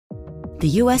The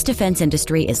U.S. defense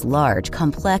industry is large,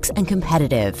 complex, and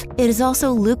competitive. It is also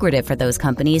lucrative for those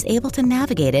companies able to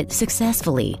navigate it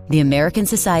successfully. The American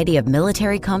Society of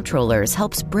Military Comptrollers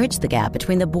helps bridge the gap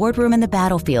between the boardroom and the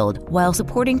battlefield while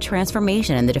supporting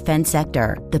transformation in the defense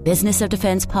sector. The Business of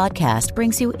Defense podcast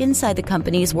brings you inside the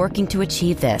companies working to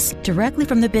achieve this, directly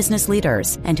from the business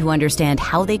leaders, and to understand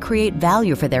how they create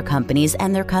value for their companies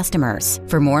and their customers.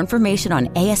 For more information on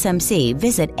ASMC,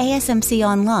 visit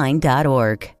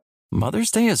asmconline.org.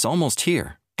 Mother's Day is almost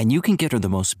here, and you can get her the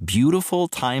most beautiful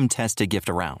time-tested gift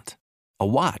around. A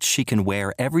watch she can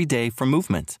wear every day from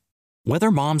Movement.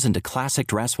 Whether mom's into classic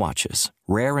dress watches,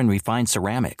 rare and refined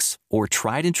ceramics, or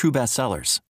tried-and-true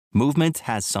bestsellers, Movement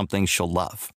has something she'll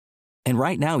love. And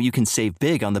right now, you can save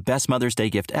big on the best Mother's Day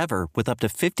gift ever with up to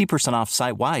 50% off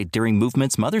site-wide during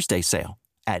Movement's Mother's Day sale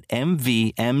at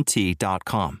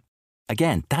MVMT.com.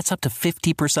 Again, that's up to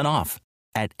 50% off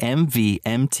at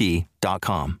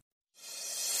MVMT.com.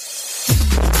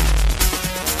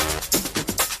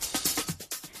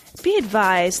 Be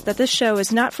advised that this show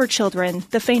is not for children,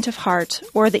 the faint of heart,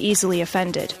 or the easily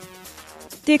offended.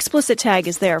 The explicit tag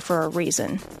is there for a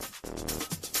reason.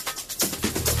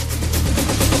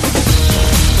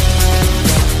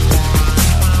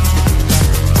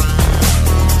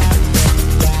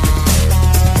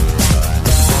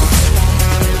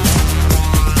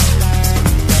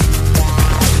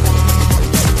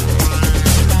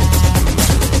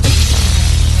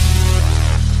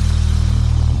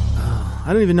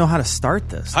 I don't even know how to start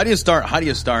this. How do you start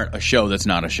a show that's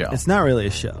not a show? It's not really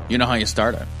a show. You know how you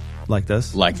start it? Like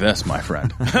this? Like this, my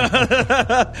friend.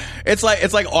 It's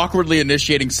like awkwardly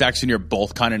initiating sex and you're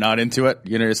both kind of not into it.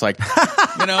 You know, it's like,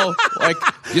 like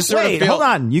you sort of feel. Hold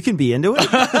on. You can be into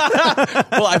it?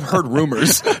 Well, I've heard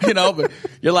rumors, but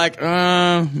you're like,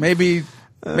 maybe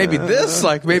this,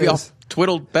 like maybe I'll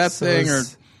twiddle that thing or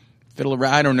fiddle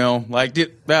around. I don't know. Like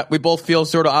that, we both feel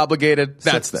sort of obligated.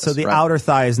 That's this. So the right? outer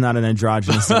thigh is not an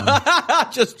androgynous zone.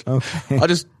 I'll just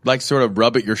like sort of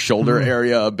rub at your shoulder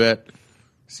area a bit.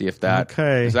 See if that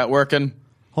is that working.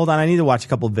 Hold on, I need to watch a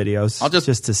couple of videos.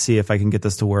 just to see if I can get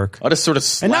this to work. I'll just sort of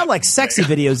and not like sexy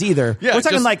videos either. Yeah, we're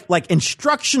talking like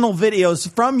instructional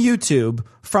videos from YouTube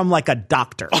from like a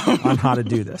doctor on how to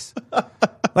do this,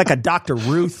 like a Dr.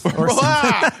 Ruth or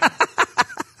something.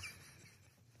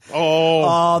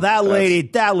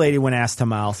 That lady went ass to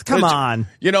mouth. Come on.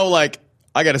 Like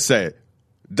I gotta say,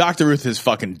 Dr. Ruth has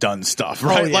fucking done stuff,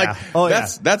 right?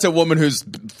 That's a woman who's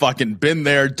fucking been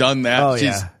there, done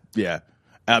that. Yeah,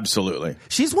 absolutely.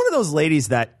 She's one of those ladies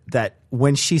that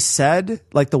when she said,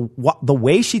 like, the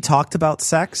way she talked about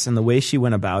sex and the way she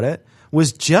went about it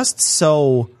was just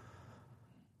so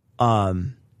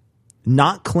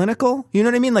not clinical. You know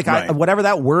what I mean? Like, right. Whatever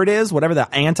that word is, whatever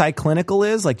the anti-clinical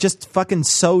is, like, just fucking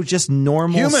so just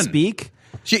normal human speak.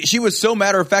 She was so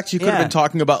matter of fact, she could have been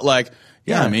talking about, like,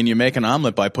 I mean, you make an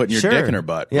omelet by putting your dick in her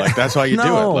butt. Yeah. Like, that's how you do it.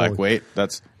 Like, wait,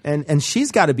 that's... And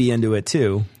she's got to be into it,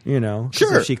 too,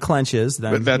 Sure. If she clenches,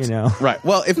 then, Right.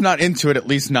 Well, if not into it, at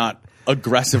least not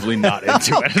aggressively not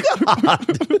into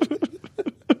it.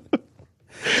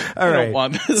 All right. Don't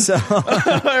want this. So,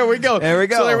 there we go. There we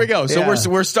go. So there we go. So Yeah. we're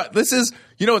this is,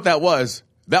 you know what that was?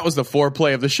 That was the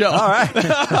foreplay of the show. All right.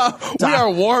 We are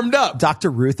warmed up.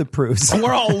 Dr. Ruth approves.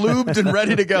 We're all lubed and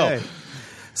ready to go. Okay.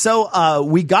 So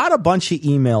we got a bunch of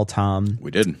email, Tom.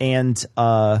 We did. And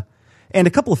a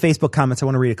couple of Facebook comments. I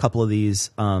want to read a couple of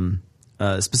these,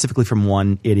 specifically from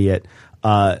one idiot.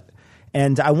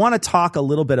 And I want to talk a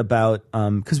little bit about,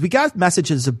 because we got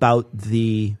messages about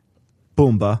the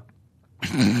Boomba.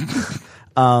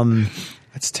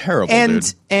 That's terrible,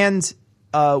 dude. And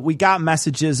we got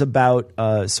messages about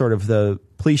sort of the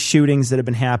police shootings that have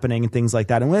been happening and things like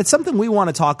that. And it's something we want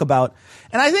to talk about.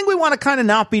 And I think we want to kind of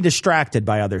not be distracted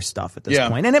by other stuff at this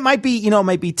point. And it might be, it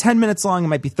might be 10 minutes long. It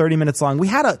might be 30 minutes long.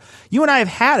 You and I have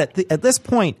had at this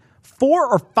point 4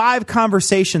 or 5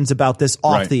 conversations about this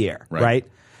off the air. Right.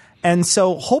 And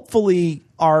so hopefully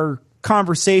our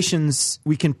conversations,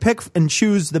 we can pick and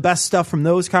choose the best stuff from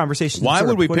those conversations. Why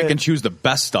would we pick and choose the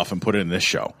best stuff and put it in this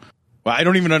show? Well, I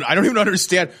don't even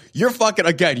understand.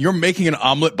 You're making an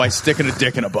omelet by sticking a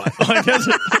dick in a butt. Like,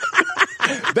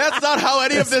 that's not how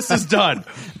any of this is done.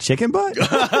 Chicken butt?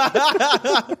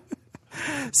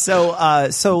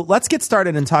 So let's get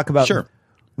started and talk about. Sure.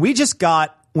 We just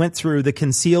went through the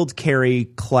concealed carry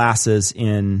classes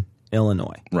in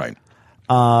Illinois. Right.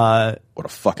 What a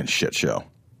fucking shit show.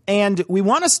 And we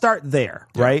want to start there,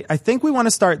 right? I think we want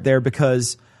to start there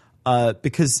because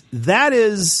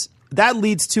that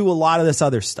leads to a lot of this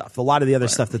other stuff, a lot of the other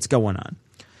stuff that's going on.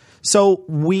 So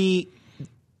we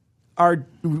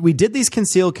did these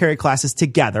concealed carry classes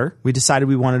together. We decided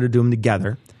we wanted to do them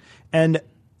together. And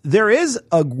there is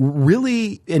a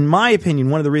really, in my opinion,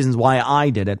 one of the reasons why I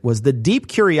did it was the deep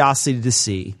curiosity to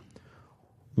see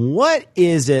what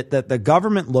is it that the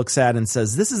government looks at and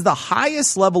says, this is the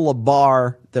highest level of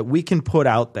bar that we can put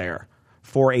out there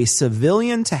for a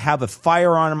civilian to have a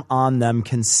firearm on them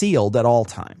concealed at all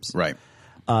times. Right.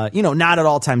 Not at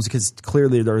all times, because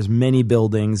clearly there's many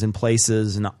buildings and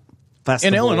places and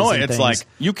festivals. In Illinois, and it's things. like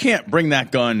you can't bring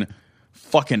that gun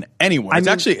fucking anywhere.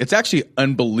 It's actually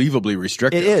unbelievably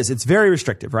restrictive. It is. It's very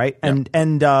restrictive, right?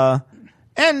 Yeah.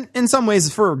 And in some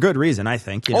ways for a good reason, I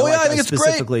think. I think it's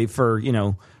specifically great.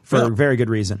 for a very good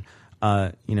reason.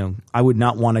 I would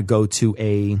not want to go to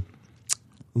a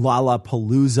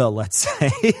Lollapalooza, let's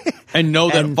say, and know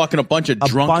that fucking a bunch of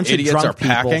drunk idiots are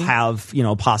packing. Have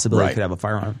possibility Right. could have a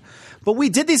firearm. But we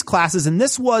did these classes, and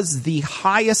this was the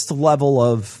highest level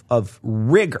of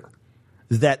rigor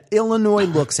that Illinois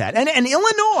looks at. And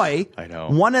Illinois, I know,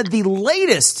 one of the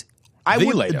latest,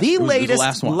 the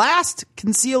latest last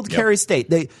concealed carry state.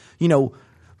 They,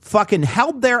 fucking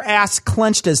held their ass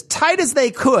clenched as tight as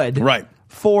they could. Right.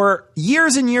 For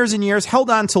years and years and years, held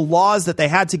on to laws that they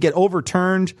had to get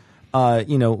overturned,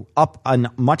 up on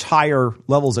much higher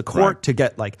levels of court right. to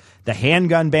get like the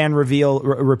handgun ban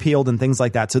repealed and things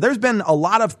like that. So there's been a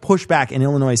lot of pushback in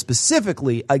Illinois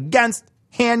specifically against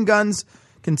handguns,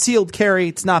 concealed carry.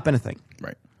 It's not been a thing.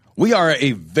 Right. We are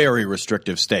a very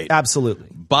restrictive state. Absolutely.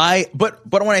 But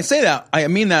when I say that, I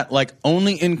mean that like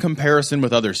only in comparison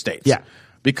with other states. Yeah.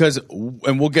 Because,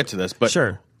 and we'll get to this, but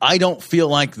sure. I don't feel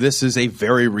like this is a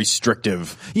very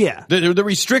restrictive. Yeah. The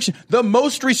restriction, the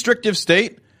most restrictive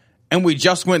state, and we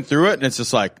just went through it, and it's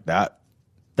just like that.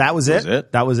 That was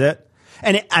it. That was it.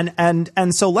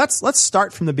 And so let's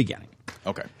start from the beginning.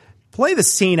 Okay. Play the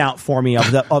scene out for me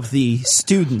of the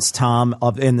students, Tom,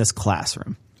 in this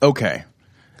classroom. Okay.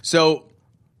 So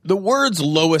the words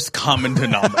lowest common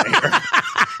denominator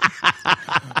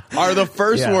are the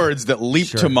first words that leap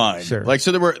to mind. Sure. Like,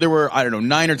 so there were I don't know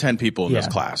 9 or 10 people in this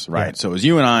class, right? Yeah. So it was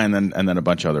you and I, and then a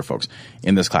bunch of other folks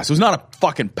in this class. It was not a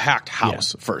fucking packed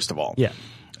house, first of all. Yeah.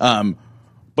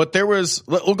 But there was.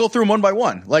 We'll go through them one by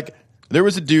one. Like, there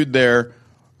was a dude there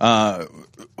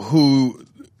who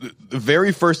the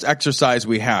very first exercise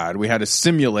we had to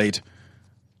simulate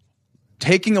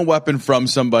taking a weapon from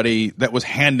somebody that was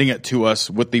handing it to us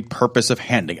with the purpose of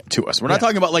handing it to us. We're not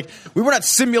talking about like, we were not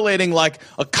simulating like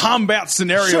a combat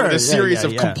scenario with a series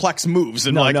of complex moves.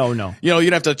 And no.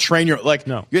 You'd have to train you had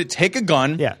to take a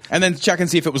gun and then check and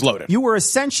see if it was loaded. You were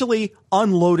essentially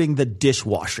unloading the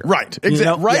dishwasher. Right.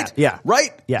 Exactly. Right? Yeah.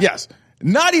 Right? Yeah. Yes.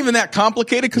 Not even that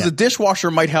complicated, because a dishwasher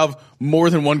might have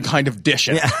more than one kind of dish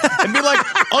in it. It'd be like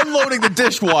unloading the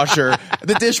dishwasher.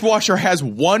 The dishwasher has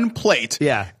one plate,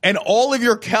 and all of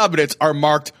your cabinets are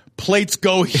marked "plates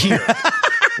go here."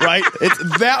 Right?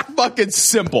 It's that fucking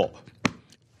simple.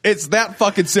 It's that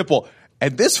fucking simple.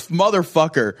 And this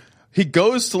motherfucker, he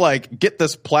goes to like get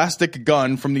this plastic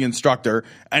gun from the instructor,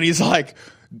 and he's like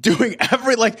doing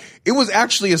it was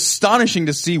actually astonishing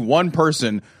to see one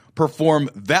person perform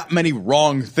that many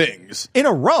wrong things in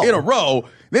a row.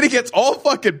 Then he gets all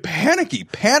fucking panicky.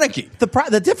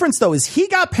 The difference though is he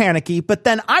got panicky, but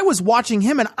then I was watching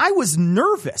him and I was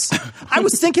nervous. I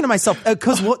was thinking to myself,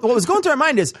 because what was going through my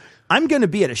mind is, I'm going to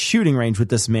be at a shooting range with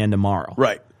this man tomorrow.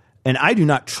 Right. And I do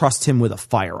not trust him with a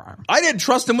firearm. I didn't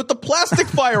trust him with the plastic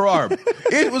firearm.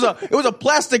 It was a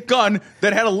plastic gun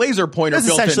that had a laser pointer built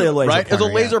in. Essentially a laser right? pointer. It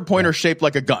was a laser pointer shaped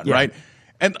like a gun, right?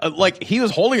 And he was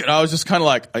holding it, and I was just kind of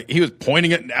like, he was pointing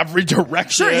it in every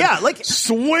direction. Sure, yeah, like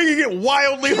swinging it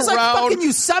wildly around. He's like fucking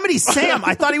Yosemite Sam.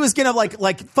 I thought he was gonna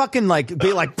fucking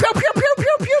be like pew pew pew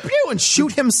pew pew pew and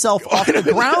shoot himself off the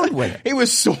ground with it. He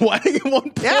was sweating at one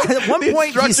point. Yeah, at one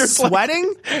point he's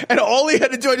sweating, and all he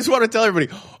had to do, I just want to tell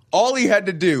everybody, all he had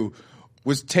to do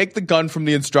was take the gun from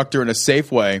the instructor in a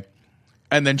safe way,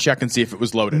 and then check and see if it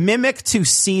was loaded. Mimic to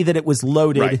see that it was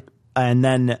loaded. Right. And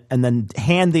then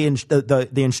hand the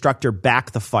instructor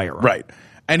back the firearm. Right.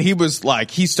 And he was like,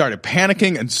 he started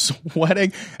panicking and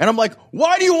sweating. And I'm like,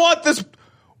 why do you want this?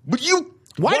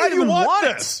 Why do you want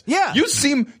this? Yeah.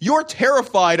 You're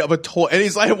terrified of a toy. And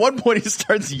he's like, at one point he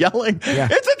starts yelling,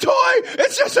 it's a toy.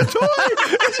 It's just a toy.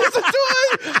 It's just a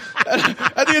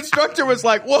toy. And the instructor was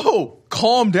like, whoa,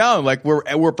 calm down. Like we're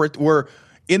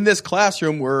in this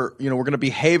classroom, we're going to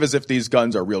behave as if these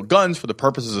guns are real guns for the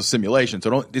purposes of simulation.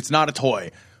 So it's not a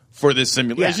toy for this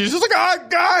simulation. He's just like, oh,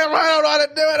 God, I don't know how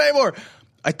to do it anymore.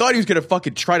 I thought he was going to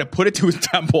fucking try to put it to his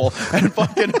temple and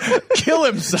fucking kill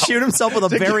himself. Shoot himself with a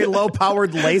very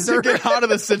low-powered laser. To get out of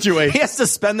the situation. He has to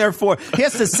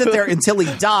sit there until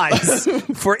he dies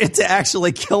for it to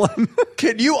actually kill him.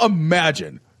 Can you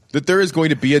imagine that there is going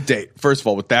to be a date, first of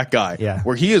all, with that guy,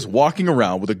 where he is walking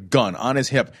around with a gun on his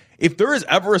hip. If there is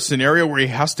ever a scenario where he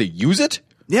has to use it,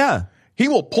 he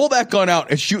will pull that gun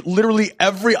out and shoot literally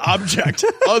every object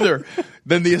other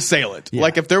than the assailant.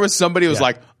 Like if there was somebody who was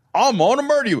like, I'm going to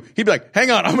murder you, he'd be like,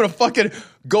 hang on, I'm going to fucking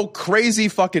go crazy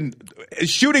fucking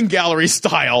shooting gallery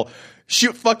style.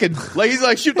 Shoot fucking, like he's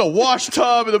like shoot the wash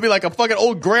tub, and there'll be like a fucking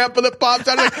old grandpa that pops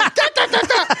out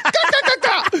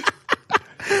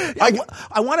like,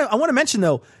 I want to mention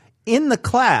though, in the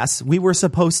class we were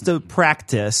supposed to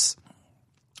practice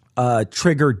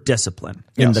trigger discipline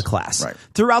in the class. Right.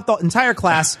 Throughout the entire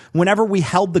class, whenever we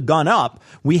held the gun up,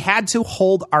 we had to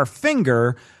hold our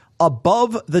finger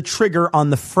above the trigger on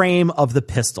the frame of the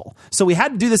pistol. So we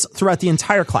had to do this throughout the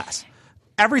entire class.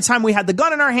 Every time we had the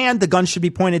gun in our hand, the gun should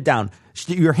be pointed down.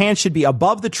 Your hand should be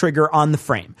above the trigger on the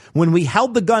frame. When we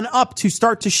held the gun up to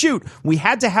start to shoot, we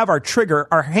had to have our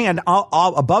hand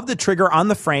above the trigger on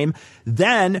the frame.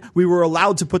 Then we were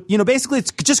allowed to put, basically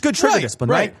it's just good trigger discipline,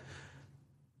 right?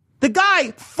 The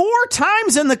guy 4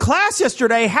 times in the class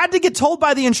yesterday had to get told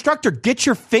by the instructor, get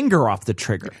your finger off the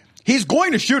trigger. He's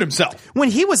going to shoot himself.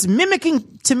 When he was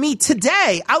mimicking to me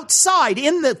today outside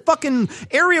in the fucking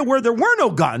area where there were no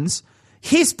guns,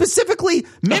 he specifically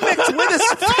mimicked with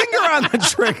his finger on the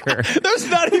trigger. There's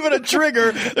not even a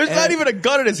trigger. There's not even a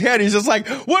gun in his hand. He's just like,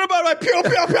 what about my pew,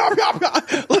 pew, pew, pew,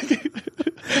 pew?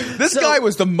 Like, this guy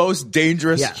was the most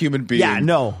dangerous human being. Yeah,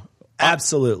 no,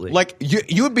 absolutely. Like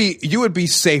you would be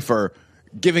safer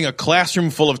giving a classroom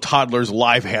full of toddlers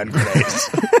live hand grenades.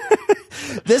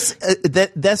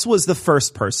 This was the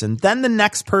first person. Then the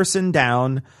next person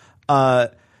down,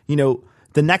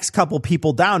 the next couple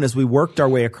people down as we worked our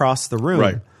way across the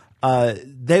room,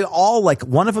 they all, like,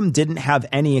 one of them didn't have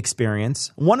any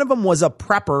experience. One of them was a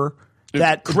prepper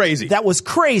that was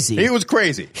crazy. He was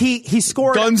crazy. He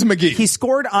scored Guns McGee. He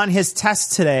scored on his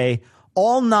test today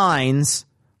all 9s.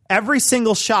 Every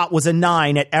single shot was a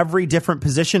 9 at every different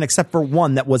position except for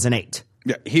one that was an 8.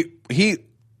 Yeah,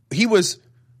 he was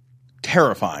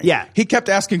terrifying. Yeah, he kept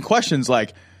asking questions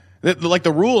like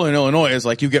the rule in Illinois is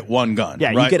like you get one gun.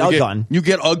 Yeah, right? you get a gun. You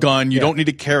get a gun. You don't need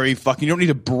to carry you don't need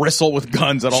to bristle with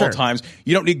guns at all times.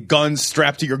 You don't need guns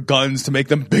strapped to your guns to make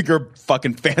them bigger,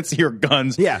 fucking fancier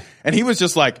guns. Yeah. And he was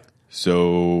just like,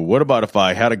 so what about if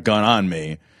I had a gun on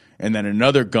me and then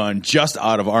another gun just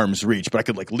out of arm's reach, but I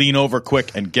could like lean over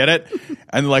quick and get it?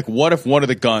 And like, what if one of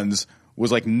the guns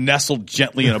was like nestled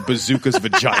gently in a bazooka's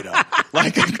vagina?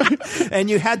 Like, and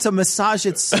you had to massage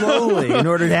it slowly in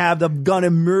order to have the gun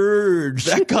emerge.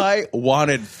 That guy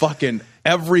wanted fucking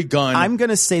every gun. I'm going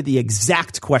to say the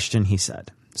exact question he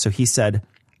said. So he said,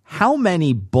 how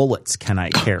many bullets can I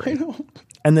carry? I know.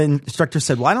 And the instructor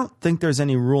said, well, I don't think there's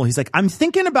any rule. He's like, I'm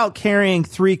thinking about carrying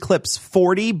 3 clips,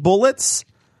 40 bullets.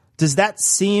 Does that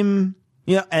seem,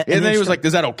 and then he was like,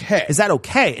 is that okay? Is that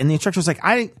okay? And the instructor was like,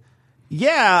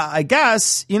 yeah, I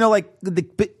guess,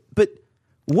 but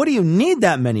what do you need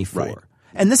that many for? Right.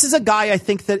 And this is a guy I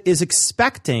think that is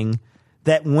expecting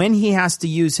that when he has to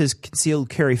use his concealed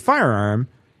carry firearm,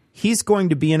 he's going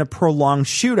to be in a prolonged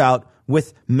shootout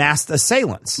with masked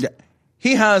assailants. Yeah.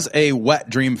 He has a wet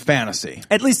dream fantasy.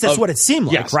 At least that's what it seemed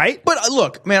like, right? But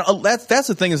look, man, that's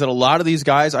the thing is that a lot of these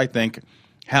guys, I think,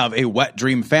 have a wet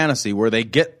dream fantasy where they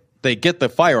get the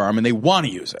firearm and they want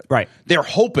to use it. Right. They're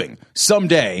hoping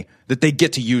someday that they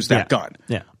get to use that gun.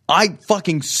 Yeah. I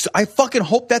fucking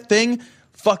hope that thing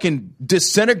fucking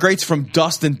disintegrates from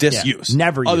dust and disuse.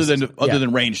 Never other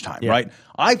than range time, right?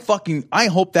 I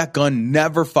hope that gun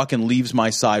never fucking leaves my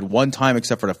side one time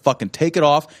except for to fucking take it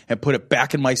off and put it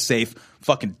back in my safe,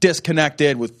 fucking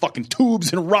disconnected with fucking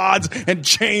tubes and rods and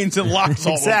chains and locks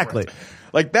all over it.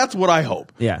 Like, that's what I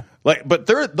hope. Yeah. Like, but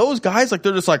those guys, like,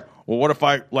 they're just like, well, what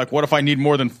if I need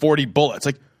more than 40 bullets?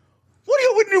 Like, when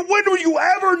do you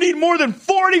ever need more than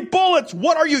 40 bullets?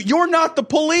 What are you? You're not the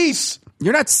police.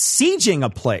 You're not sieging a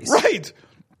place. Right.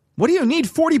 What do you need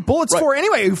 40 bullets for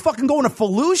anyway? Are you fucking going to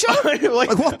Fallujah?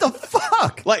 like, what the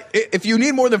fuck? Like, if you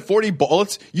need more than 40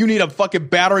 bullets, you need a fucking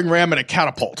battering ram and a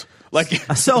catapult. Like,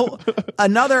 so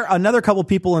another couple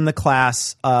people in the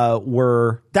class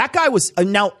were, that guy was,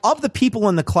 now of the people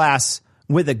in the class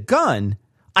with a gun,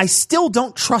 I still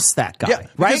don't trust that guy. Yeah,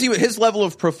 right? Because his level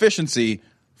of proficiency,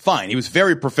 fine. He was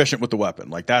very proficient with the weapon.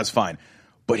 Like, that's fine.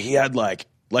 But he had like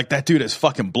that dude is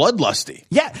fucking bloodlusty.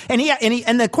 Yeah,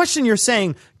 and the question you're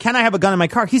saying, can I have a gun in my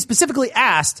car? He specifically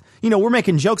asked, we're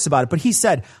making jokes about it, but he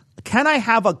said, can I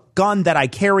have a gun that I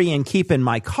carry and keep in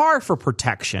my car for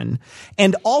protection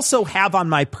and also have on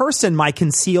my person my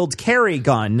concealed carry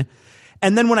gun?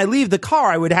 And then when I leave the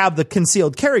car, I would have the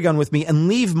concealed carry gun with me and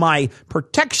leave my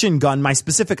protection gun, my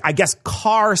specific, I guess,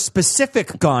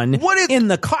 car-specific gun in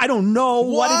the car. I don't know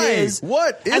what it is.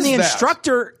 What is And the that?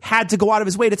 instructor had to go out of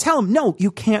his way to tell him, no,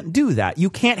 you can't do that. You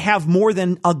can't have more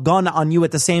than a gun on you at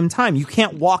the same time. You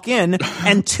can't walk in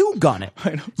and two-gun it.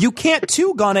 You can't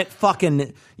two-gun it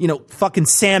fucking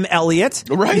Sam Elliott.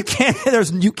 Right.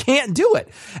 You can't do it.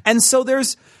 And so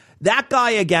there's that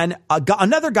guy again,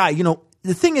 another guy,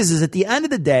 the thing is at the end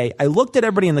of the day, I looked at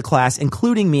everybody in the class,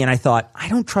 including me, and I thought, I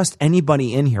don't trust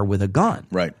anybody in here with a gun.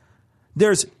 Right.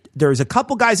 There's a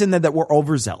couple guys in there that were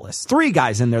overzealous. 3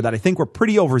 guys in there that I think were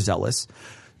pretty overzealous.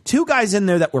 2 guys in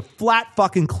there that were flat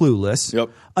fucking clueless.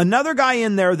 Yep. Another guy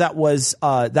in there that was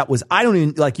I don't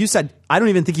even, like you said, I don't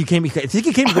even think I think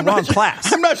he came to the wrong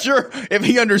class. I'm not sure if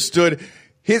he understood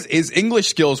his English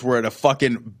skills were at a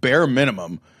fucking bare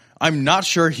minimum. I'm not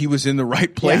sure he was in the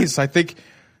right place. Yeah. I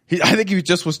think he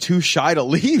just was too shy to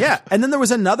leave. Yeah. And then there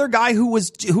was another guy who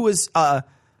was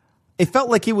it felt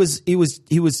like he was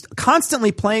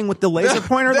constantly playing with the laser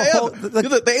pointer.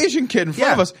 The Asian kid in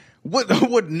front of us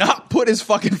would not put his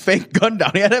fucking fake gun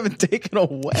down. He had to have it taken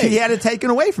away. He had it taken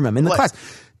away from him in the class.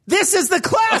 This is the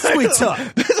class we took.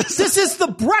 This is the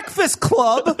breakfast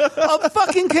club of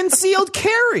fucking concealed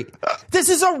carry. This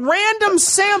is a random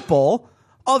sample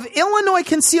of Illinois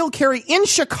concealed carry in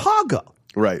Chicago.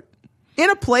 Right. In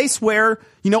a place where,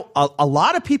 a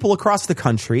lot of people across the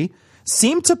country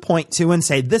seem to point to and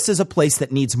say, this is a place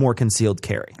that needs more concealed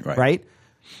carry. Right?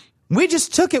 We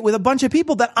just took it with a bunch of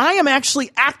people that I am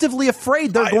actually actively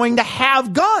afraid they're going to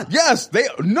have guns. Yes.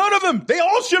 None of them. They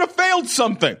all should have failed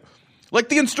something. Like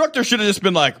the instructor should have just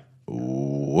been like,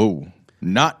 whoa,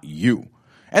 not you.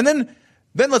 And then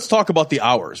let's talk about the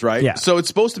hours, right? Yeah. So it's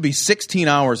supposed to be 16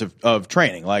 hours of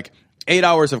training, like 8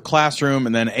 hours of classroom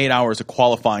and then 8 hours of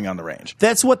qualifying on the range.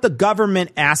 That's what the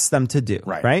government asks them to do,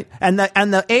 right? And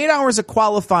the 8 hours of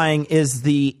qualifying is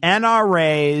the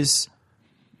NRA's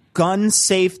gun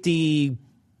safety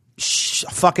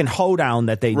fucking hoedown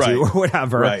that they do or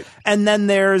whatever. Right. And then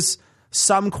there's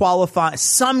some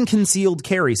concealed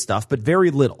carry stuff, but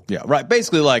very little. Yeah, right.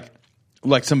 Basically like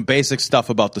some basic stuff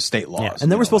about the state laws. Yeah.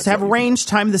 And then we're supposed to have range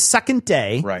time the second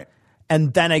day. Right.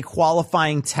 And then a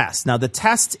qualifying test. Now, the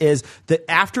test is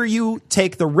that after you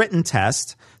take the written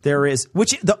test, there is we'll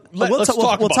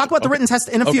talk about the written test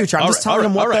in the future. I'm just telling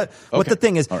them what the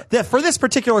thing is. Right. For this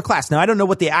particular class, now I don't know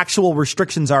what the actual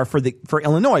restrictions are for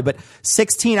Illinois, but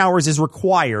 16 hours is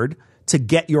required to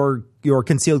get your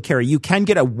concealed carry. You can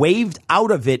get waived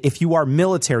out of it if you are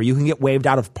military. You can get waived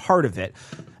out of part of it.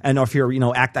 And if you're,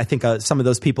 I think some of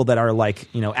those people that are like,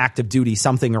 active duty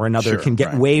something or another can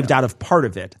get waived out of part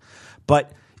of it.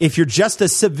 But if you're just a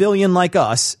civilian like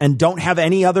us and don't have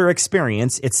any other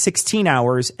experience, it's 16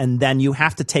 hours, and then you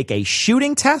have to take a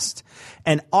shooting test.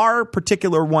 And our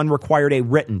particular one required a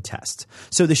written test.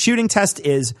 So the shooting test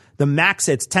is the max.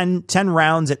 It's 10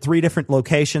 rounds at 3 different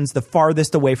locations. The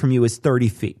farthest away from you is 30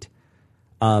 feet.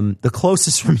 The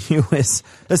closest from you is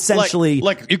essentially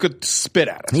like you could spit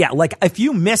at it. Yeah, like if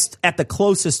you missed at the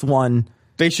closest one,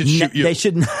 they should shoot you. They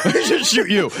should shoot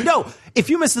you. No, if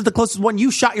you missed at the closest one,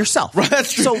 you shot yourself. Right,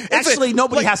 that's true. So actually,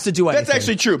 nobody has to do anything. That's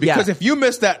actually true because if you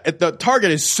miss that, the target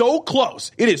is so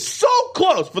close. It is so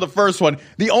close for the first one.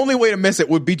 The only way to miss it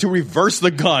would be to reverse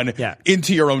the gun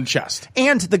into your own chest.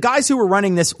 And the guys who were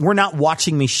running this were not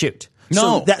watching me shoot.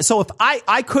 No. So if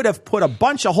I could have put a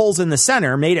bunch of holes in the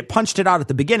center, punched it out at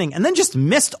the beginning, and then just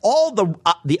missed all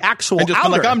the actual and just outer.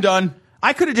 Been like, I'm done.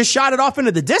 I could have just shot it off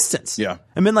into the distance. Yeah.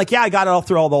 And been like, I got it all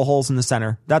through all the holes in the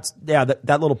center. That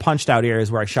little punched out area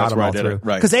is where I shot them all through.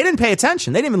 Right. Because they didn't pay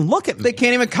attention. They didn't even look at me. They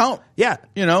can't even count. Yeah.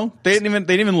 They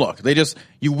didn't even look. They just,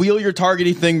 you wheel your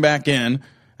targety thing back in,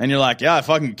 and you're like, I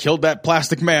fucking killed that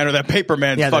plastic man or that paper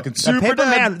man. Yeah, fucking super paper dead.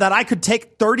 man that I could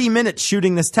take 30 minutes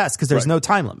shooting this test because there's no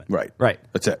time limit. Right.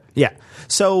 That's it. Yeah.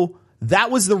 So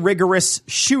that was the rigorous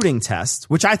shooting test,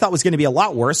 which I thought was going to be a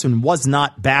lot worse and was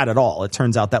not bad at all. It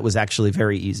turns out that was actually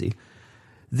very easy.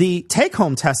 The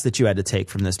take-home test that you had to take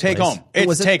from this place. It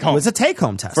was a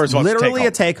take-home test. First of all, literally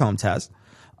a take-home test.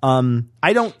 I'm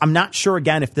not sure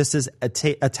again if this is a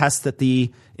test that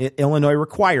the Illinois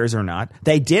requires or not.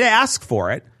 They did ask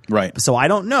for it. Right. So I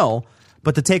don't know,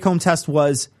 but the take-home test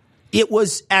was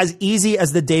as easy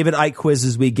as the David Icke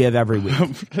quizzes we give every week.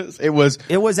 It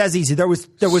was as easy. There was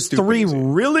 3 easy.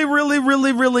 really, really,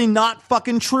 really, really not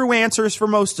fucking true answers for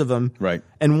most of them. Right.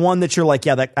 And one that you're like,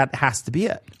 yeah, that has to be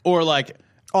it. Or like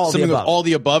all something the with above. all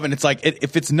the above, and it's like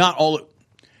if it's not all,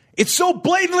 it's so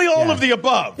blatantly all of the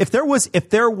above. If there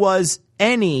was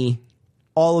any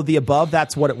all of the above.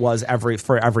 That's what it was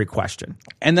for every question.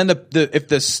 And then if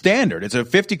the standard, it's a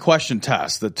 50 question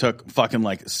test that took fucking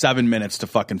like 7 minutes to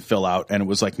fucking fill out, and it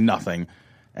was like nothing.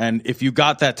 And if you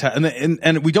got that test,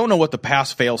 and we don't know what the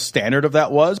pass fail standard of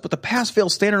that was, but the pass fail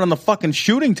standard on the fucking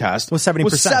shooting test was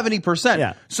 70%. 70%.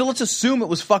 Yeah. So let's assume it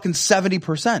was fucking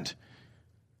 70%.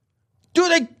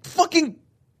 Dude,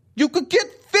 you could get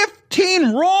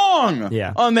 15 wrong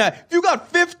on that. If you got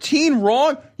 15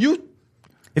 wrong,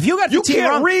 If you got 15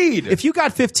 can't wrong, read. If you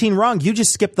got 15 wrong, you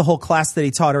just skipped the whole class that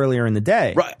he taught earlier in the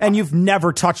day. Right. And you've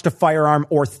never touched a firearm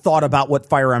or thought about what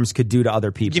firearms could do to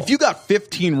other people. If you got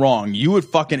 15 wrong, you would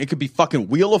it could be fucking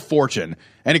Wheel of Fortune,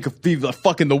 and it could be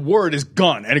the word is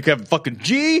gun, and it could have fucking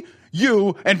G,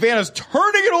 U, and Vanna's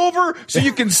turning it over so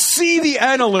you can see the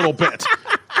N a little bit.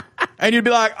 And you'd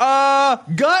be like,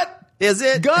 gut. Is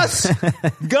it? Gus?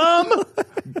 Gum?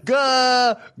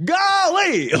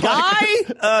 Golly! Guy?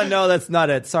 No, that's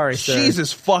not it. Sorry, sir.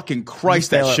 Jesus fucking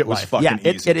Christ, that shit was fucking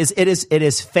easy. It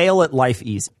is fail at life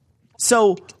easy.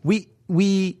 So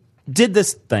we did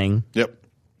this thing. Yep.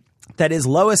 That is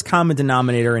lowest common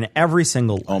denominator in every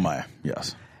single one. Oh my,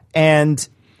 yes. And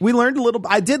we learned a little.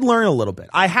 I did learn a little bit.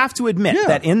 I have to admit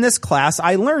that in this class,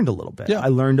 I learned a little bit. Yeah. I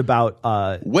learned about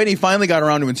when he finally got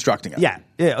around to instructing it. Yeah,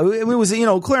 it was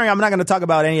clearing. I'm not going to talk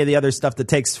about any of the other stuff that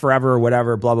takes forever or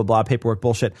whatever. Blah blah blah. Paperwork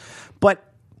bullshit. But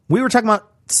we were talking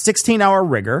about 16-hour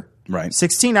rigor. Right.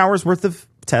 16 hours worth of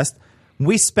test.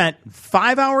 We spent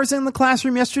 5 hours in the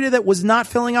classroom yesterday that was not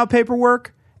filling out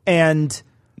paperwork, and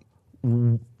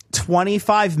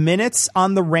 25 minutes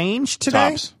on the range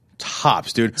today.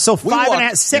 Tops, dude. So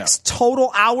 6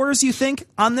 total hours, you think,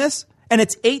 on this? And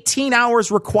it's 18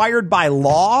 hours required by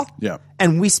law? Yeah.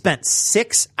 And we spent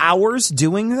 6 hours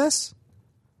doing this?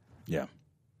 Yeah.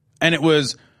 And it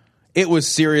was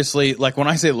seriously, like, when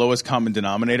I say lowest common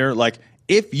denominator, like,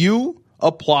 if you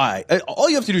apply, all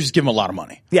you have to do is just give them a lot of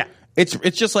money. Yeah. It's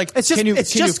just like, can you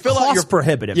fill cost out your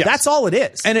prohibitive. Yes. That's all it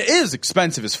is. And it is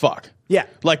expensive as fuck. Yeah.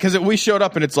 Like, because we showed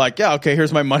up and it's like, yeah, okay,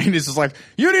 here's my money. And it's just like,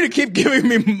 you need to keep giving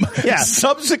me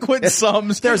subsequent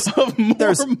sums of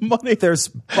more money. There's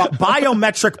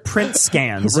biometric print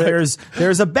scans. Right.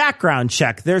 There's a background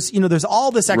check. There's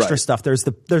all this extra stuff. There's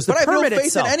the permit itself. I have no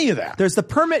faith in any of that. There's the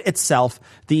permit itself.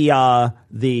 The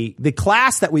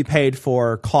class that we paid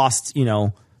for cost,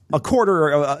 a quarter,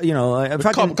 a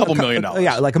couple $1 million.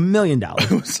 Yeah, like $1 million.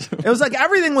 It was like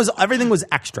everything was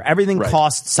extra. Everything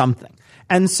cost something.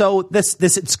 And so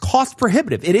it's cost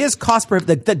prohibitive. It is cost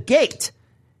prohibitive. The gate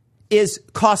is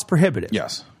cost prohibitive.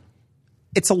 Yes.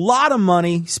 It's a lot of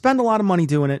money. Spend a lot of money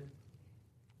doing it.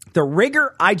 The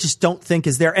rigor, I just don't think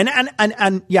is there.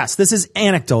 And yes, this is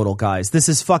anecdotal, guys. This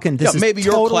is maybe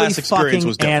your totally class experience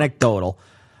was different. Anecdotal.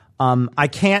 I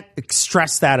can't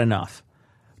stress that enough.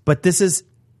 But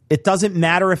it doesn't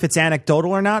matter if it's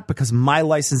anecdotal or not, because my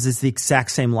license is the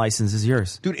exact same license as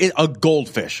yours. Dude, a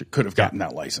goldfish could have gotten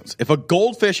that license. If a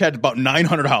goldfish had about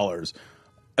 $900,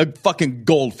 a fucking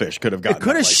goldfish could have gotten that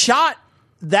license. It could have shot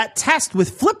that test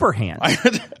with flipper hand,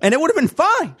 and it would have been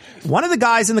fine. One of the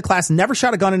guys in the class never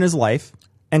shot a gun in his life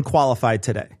and qualified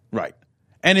today. Right.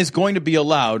 And is going to be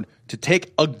allowed to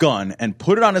take a gun and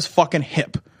put it on his fucking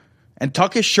hip and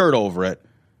tuck his shirt over it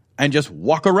and just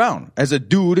walk around as a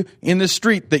dude in the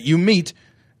street that you meet.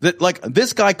 That, like,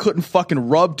 this guy couldn't fucking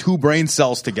rub two brain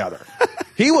cells together.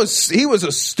 He was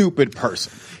a stupid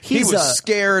person. He was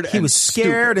scared and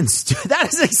stupid.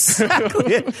 That is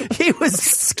exactly it. He was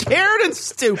scared and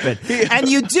stupid. And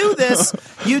you do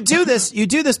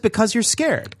this because you're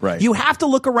scared. Right. You have to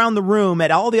look around the room at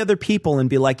all the other people and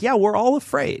be like, yeah, we're all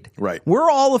afraid. Right.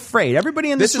 We're all afraid. Everybody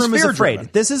in this room is afraid.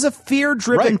 Driven. This is a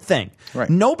fear-driven thing. Right.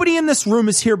 Nobody in this room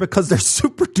is here because they're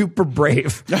super duper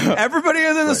brave. Everybody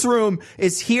in this room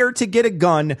is here to get a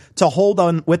gun to hold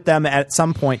on with them at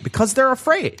some point because they're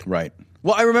afraid. Right.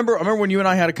 Well, I remember when you and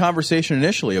I had a conversation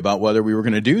initially about whether we were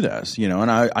going to do this, and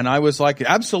I was like,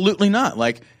 absolutely not.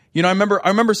 Like, I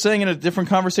remember saying in a different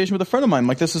conversation with a friend of mine,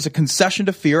 like, this is a concession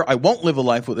to fear. I won't live a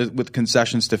life with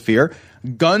concessions to fear.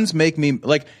 Guns make me,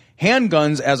 like,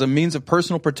 handguns as a means of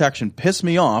personal protection piss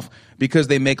me off because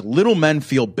they make little men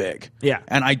feel big. Yeah.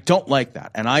 And I don't like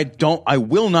that. And I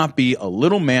will not be a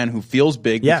little man who feels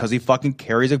big because he fucking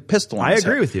carries a pistol on his head.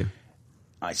 I agree with you.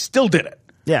 I still did it.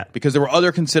 Yeah. Because there were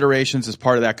other considerations as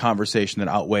part of that conversation that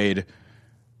outweighed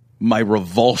my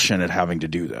revulsion at having to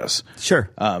do this. Sure.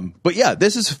 But yeah,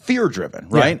 this is fear driven,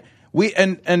 right?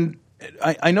 Yeah.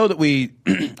 I know that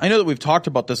we've talked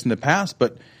about this in the past,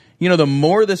 but the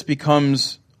more this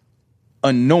becomes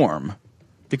a norm,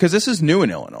 because this is new in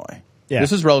Illinois. Yeah.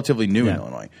 This is relatively new in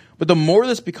Illinois. But the more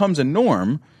this becomes a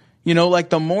norm,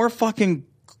 like, the more fucking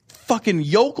fucking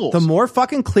yokels. The more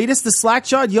fucking Cletus, the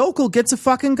slack-jawed yokel, gets a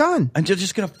fucking gun. And you're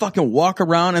just going to fucking walk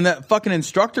around. And that fucking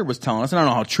instructor was telling us, and I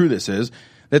don't know how true this is,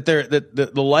 that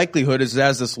the likelihood is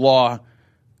as this law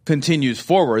continues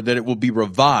forward that it will be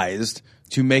revised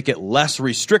to make it less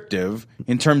restrictive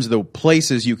in terms of the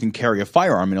places you can carry a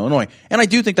firearm in Illinois. And I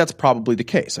do think that's probably the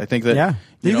case. I think that,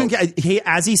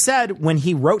 as he said, when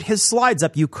he wrote his slides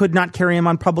up, you could not carry him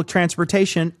on public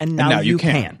transportation, and now you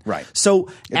can. Right. So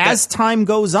as time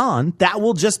goes on, that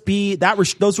will just be,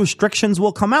 those restrictions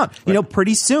will come out. Right. You know,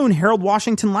 pretty soon, Harold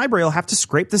Washington Library will have to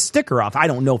scrape the sticker off. I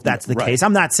don't know if that's the case.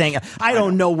 I'm not saying, I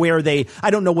don't know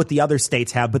what the other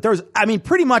states have, but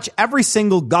pretty much every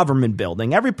single government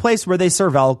building, every place where they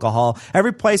serve alcohol,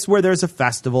 every place where there's a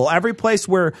festival, every place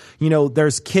where,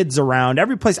 there's kids around,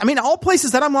 every place. all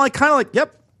places that I'm yep.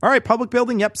 All right, public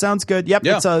building. Yep, sounds good. Yep,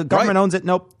 it's government owns it.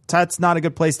 Nope, that's not a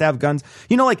good place to have guns.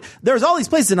 There's all these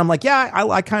places, and I'm like, yeah,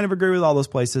 I kind of agree with all those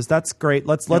places. That's great.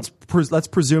 Let's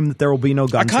presume that there will be no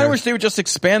guns. I kind of wish they would just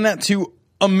expand that to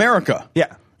America.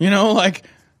 Yeah,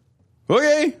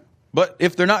 okay, but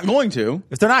if they're not going to,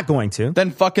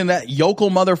 then fucking that yokel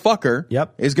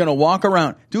motherfucker is going to walk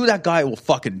around. Dude, that guy will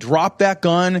fucking drop that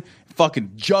gun.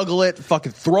 Fucking juggle it,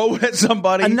 fucking throw it at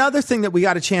somebody. Another thing that we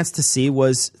got a chance to see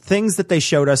was things that they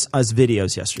showed us as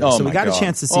videos yesterday. So we got a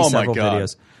chance to see several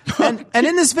videos. And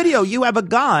in this video, you have a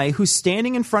guy who's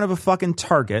standing in front of a fucking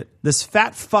Target, this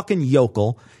fat fucking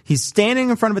yokel. He's standing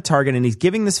in front of a Target and he's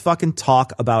giving this fucking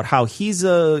talk about how he's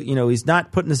he's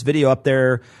not putting this video up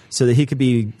there so that he could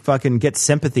be fucking get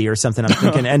sympathy or something. I'm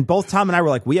thinking, and both Tom and I were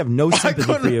like, we have no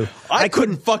sympathy for you. I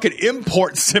couldn't fucking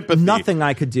import sympathy. Nothing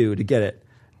I could do to get it.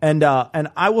 And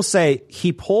I will say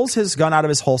he pulls his gun out of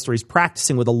his holster. He's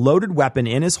practicing with a loaded weapon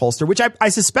in his holster, which I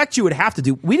suspect you would have to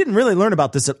do. We didn't really learn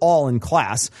about this at all in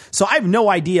class, so I have no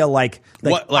idea how to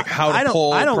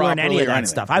pull. I don't learn any of that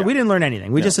stuff. We didn't learn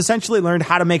anything. We just essentially learned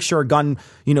how to make sure a gun,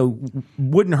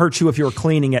 wouldn't hurt you if you were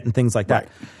cleaning it and things like that.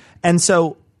 Right. And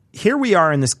so here we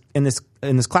are in this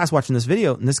class watching this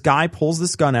video, and this guy pulls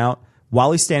this gun out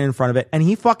while he's standing in front of it, and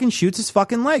he fucking shoots his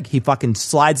fucking leg. He fucking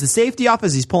slides the safety off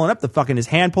as he's pulling up. His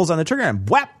hand pulls on the trigger and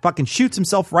whap, fucking shoots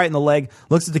himself right in the leg.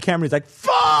 Looks at the camera, he's like,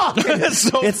 "Fuck!"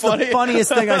 It's funny. The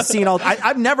funniest thing I've seen.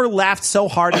 I've never laughed so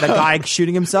hard at a guy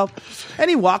shooting himself. And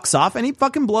he walks off and he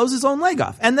fucking blows his own leg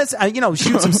off. And this,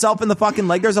 shoots himself in the fucking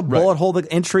leg. There's a bullet hole, the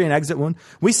entry and exit wound.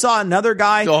 We saw another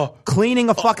guy cleaning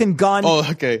a fucking gun. Oh,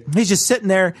 okay. He's just sitting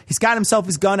there. He's got himself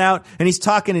his gun out and he's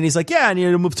talking and he's like, "Yeah,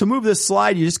 and to move this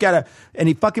slide, you just gotta." And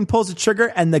he fucking pulls the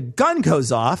trigger and the gun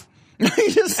goes off.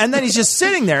 And then he's just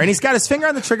sitting there and he's got his finger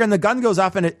on the trigger and the gun goes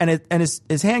off and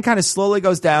his hand kind of slowly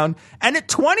goes down. And at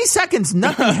 20 seconds,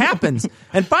 nothing happens.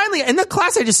 And finally, in the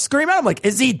class, I just scream out, I'm like,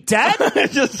 "Is he dead?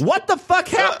 What the fuck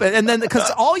happened?" And then,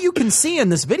 because all you can see in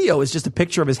this video is just a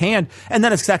picture of his hand. And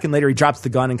then a second later, he drops the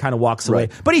gun and kind of walks away.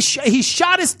 But he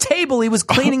shot his table. He was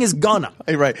cleaning his gun up.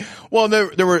 Right. Well,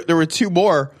 there were two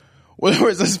more. Well, there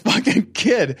was this fucking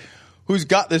kid who's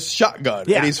got this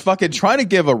shotgun, and he's fucking trying to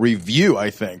give a review, I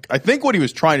think. I think what he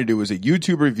was trying to do was a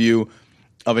YouTube review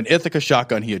of an Ithaca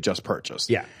shotgun he had just purchased.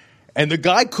 Yeah. And the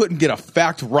guy couldn't get a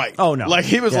fact right. Oh, no. Like,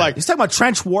 he was like... He's talking about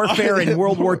trench warfare in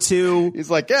World War II. He's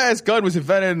like, yeah, this gun was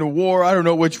invented in the war. I don't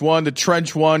know which one. The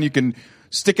trench one, you can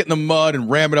stick it in the mud and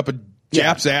ram it up a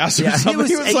Jap's ass or something.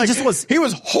 He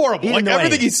was horrible. Like,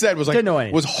 everything he said was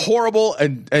was horrible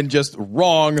and just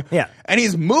wrong. Yeah. And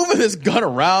he's moving his gun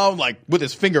around like with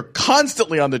his finger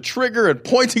constantly on the trigger and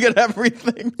pointing at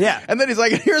everything. Yeah. And then he's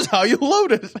like, "Here's how you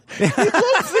load it." He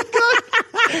loads the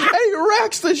gun and he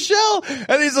racks the shell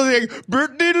and he's like,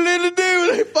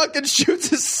 and he fucking shoots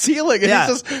his ceiling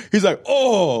and he's like,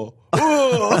 "Oh."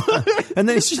 And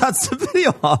then he shuts the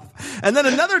video off. And then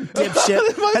another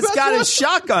dipshit has got his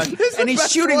shotgun and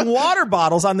he's shooting water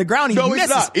bottles on the ground. No,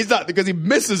 he's not because he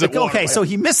misses it. Okay, so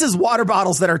he misses water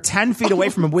bottles that are 10 feet away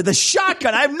from him with a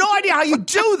shotgun. I have no idea how you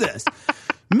do this.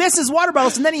 Misses water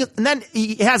bottles, and then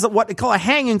he has what they call a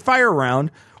hanging fire round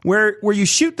where you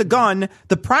shoot the gun,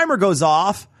 the primer goes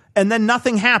off, and then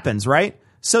nothing happens, right?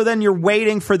 So then you're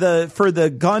waiting for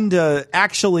the gun to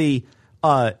actually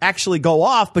go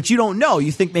off, but you don't know.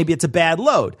 You think maybe it's a bad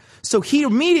load. So he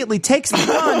immediately takes the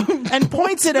gun and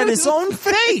points it at his own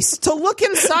face to look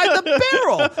inside the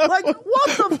barrel. Like, what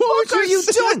the fuck are you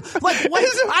doing? Like,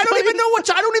 I don't even know what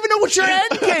your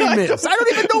end game is. I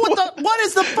don't even know what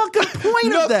is the fucking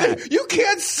point of that? You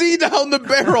can't see down the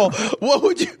barrel. What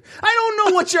would you? I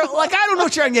don't know what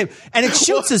your end game. And it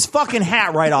shoots his fucking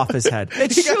hat right off his head.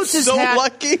 It shoots his hat.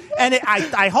 Lucky. And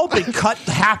I hope it cut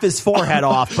half his forehead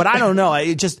off, but I don't know.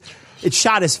 It just. It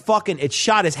shot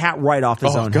hhis hat right off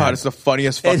his own God, head. it's the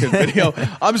funniest fucking video.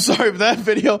 I'm sorry, but that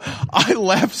video, I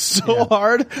laughed so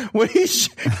hard when he turns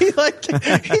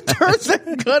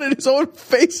that gun in his own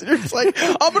face, and you're just like,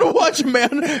 I'm gonna watch,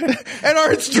 man. And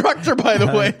our instructor, by the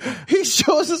way, he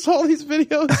shows us all these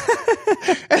videos,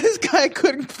 and this guy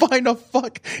couldn't find a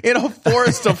fuck in a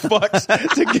forest of fucks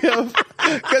to give,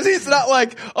 because he's not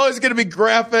like, oh, it's gonna be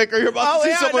graphic, or you're about to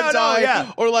see someone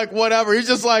die, or like whatever. He's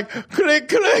just like,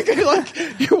 like,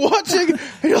 you're watching, and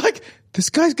you're like, this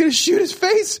guy's gonna shoot his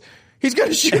face. He's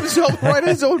gonna shoot himself right in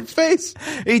his own face.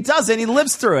 He doesn't. He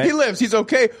lives through it. He lives. He's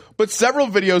okay. But several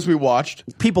videos we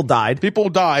watched, people died.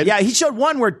 Yeah, he showed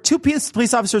one where two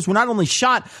police officers were not only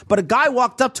shot, but a guy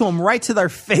walked up to him right to their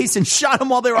face and shot them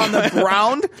while they were on the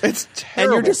ground. It's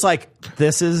terrible. And you're just like,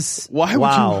 this is why would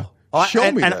you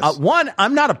show me this? One,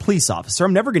 I'm not a police officer.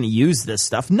 I'm never going to use this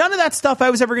stuff. None of that stuff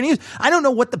I was ever going to use. I don't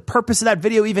know what the purpose of that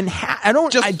video even had.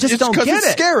 I just don't get it.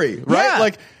 It's scary, right? Yeah.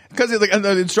 Like, because and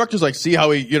the instructor's like, see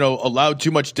how he, allowed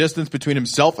too much distance between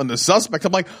himself and the suspect.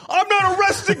 I'm like, I'm not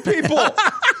arresting people.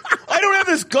 I don't have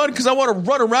this gun because I want to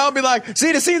run around and be like,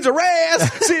 see the scene's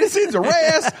arrest. See the scene's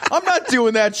arrest. I'm not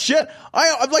doing that shit.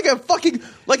 I'm like a fucking,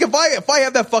 like if I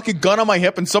have that fucking gun on my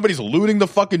hip and somebody's looting the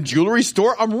fucking jewelry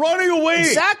store, I'm running away.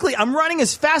 Exactly. I'm running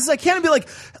as fast as I can and be like,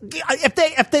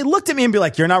 if they looked at me and be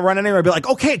like, you're not running anywhere, I'd be like,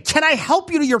 okay, can I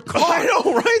help you to your car? I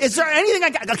know, right? Is there anything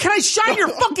can I shine your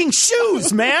fucking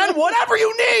shoes, man? Whatever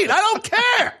you need. I don't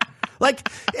care. Like,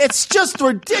 it's just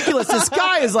ridiculous. This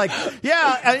guy is like,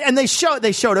 yeah, and they showed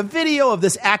a video of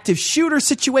this active shooter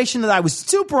situation that I was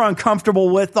super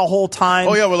uncomfortable with the whole time.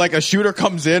 Oh yeah, where like a shooter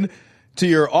comes in to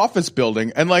your office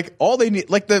building and like all they need,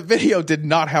 like the video did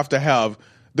not have to have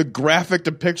the graphic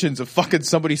depictions of fucking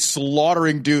somebody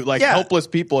slaughtering helpless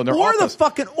people in their office.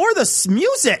 Or the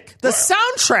music, the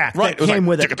soundtrack that came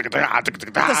with it.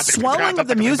 The swelling of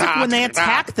the music when they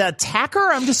attack the attacker.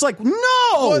 I'm just like, no.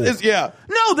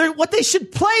 No, what they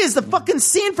should play is the fucking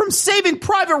scene from Saving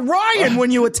Private Ryan when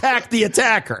you attack the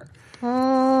attacker.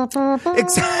 Yeah,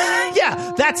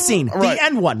 that scene, the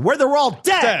end one, where they're all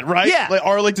dead, right? Yeah, like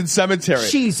Arlington Cemetery.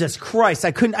 Jesus Christ,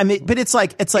 but it's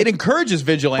like it encourages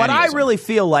vigilantism. But I really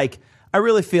feel like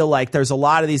there's a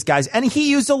lot of these guys, and he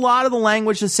used a lot of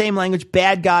the same language,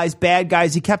 bad guys.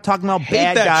 He kept talking about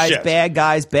bad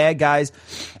guys,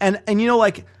 and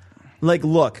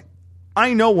look,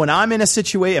 I know when I'm in a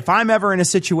situation, if I'm ever in a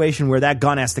situation where that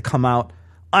gun has to come out,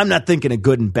 I'm not thinking of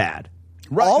good and bad.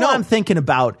 Right, all I'm thinking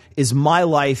about is my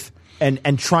life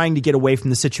and trying to get away from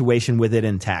the situation with it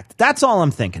intact. That's all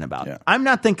I'm thinking about. Yeah. I'm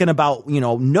not thinking about,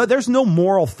 there's no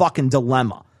moral fucking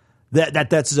dilemma that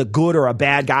that's a good or a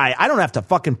bad guy. I don't have to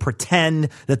fucking pretend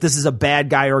that this is a bad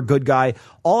guy or a good guy.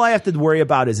 All I have to worry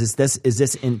about is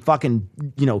this in fucking,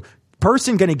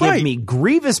 person going to give me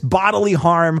grievous bodily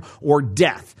harm or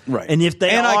death. Right. And if they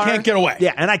I can't get away.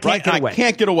 Yeah, and I can't get away. I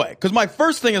can't get away. Because my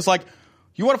first thing is like,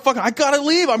 you want to fucking? I gotta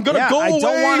leave. I'm gonna go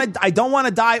away. I don't want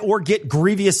to die or get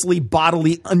grievously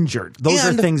bodily injured. Those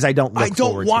are things I don't. I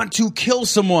don't want to kill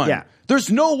someone. Yeah. There's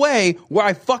no way where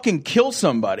I fucking kill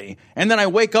somebody and then I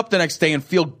wake up the next day and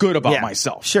feel good about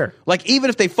myself. Sure. Like even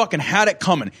if they fucking had it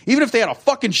coming, even if they had a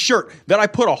fucking shirt that I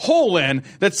put a hole in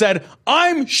that said,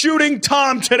 "I'm shooting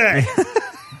Tom today."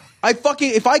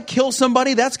 If I kill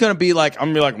somebody, that's gonna be like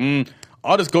I'm gonna be like.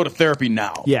 I'll just go to therapy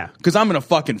now. Yeah. Because I'm going to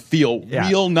fucking feel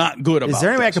real not good about this. Is there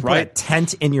any way I can put a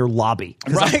tent in your lobby?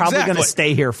 Because I'm probably going to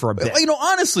stay here for a bit.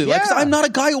 Honestly, cause I'm not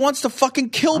a guy who wants to fucking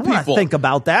kill people. Think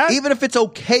about that. Even if it's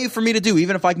okay for me to do,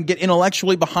 even if I can get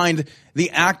intellectually behind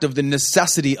the act of the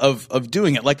necessity of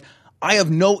doing it. Like, I have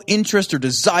no interest or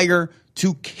desire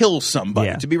to kill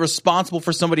somebody, to be responsible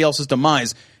for somebody else's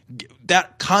demise.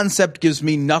 That concept gives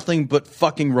me nothing but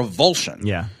fucking revulsion.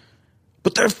 Yeah.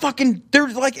 But they're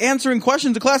like answering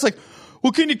questions in class like,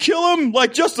 well, can you kill him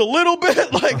like just a little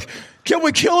bit? Like, can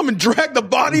we kill him and drag the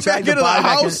body back into the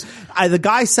house? The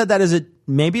guy said that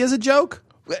maybe as a joke.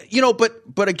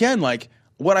 But again, like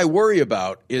what I worry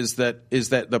about is that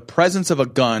the presence of a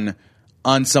gun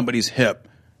on somebody's hip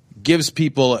gives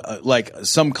people like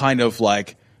some kind of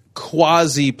like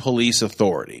quasi police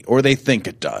authority, or they think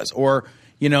it does, or.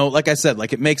 Like I said,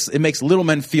 like it makes little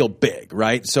men feel big,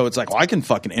 right? So it's like, I can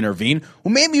fucking intervene.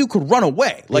 Well, maybe you could run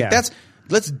away. Like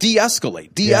let's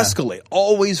de-escalate. De-escalate.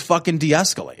 Always fucking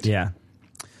de-escalate. Yeah.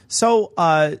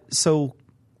 So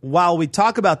while we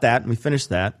talk about that and we finish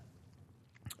that,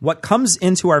 what comes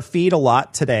into our feed a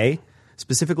lot today,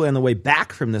 specifically on the way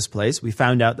back from this place, we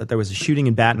found out that there was a shooting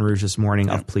in Baton Rouge this morning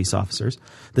of police officers.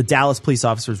 The Dallas police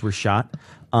officers were shot.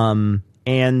 And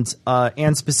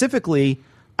specifically,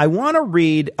 I want to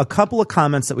read a couple of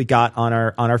comments that we got on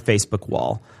our Facebook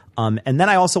wall. And then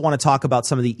I also want to talk about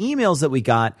some of the emails that we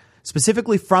got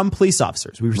specifically from police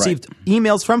officers. We received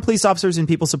emails from police officers and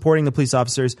people supporting the police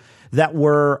officers that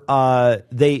were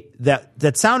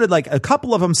that sounded like a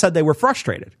couple of them said they were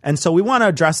frustrated. And so we want to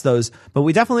address those, but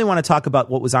we definitely want to talk about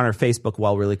what was on our Facebook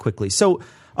wall really quickly. So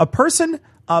a person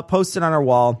posted on our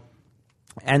wall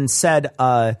and said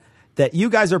that you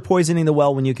guys are poisoning the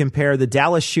well when you compare the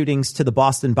Dallas shootings to the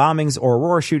Boston bombings or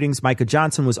Aurora shootings. Micah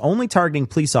Johnson was only targeting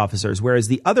police officers, whereas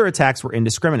the other attacks were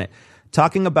indiscriminate.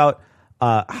 Talking about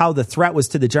how the threat was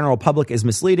to the general public is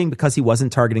misleading because he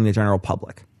wasn't targeting the general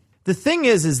public. The thing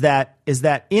is that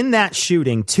in that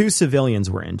shooting, 2 civilians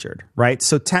were injured, right?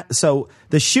 So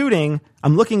the shooting,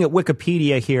 I'm looking at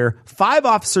Wikipedia here, 5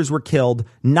 officers were killed,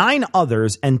 9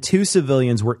 others, and 2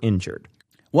 civilians were injured.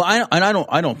 Well,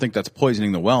 I don't think that's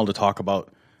poisoning the well to talk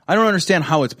about. I don't understand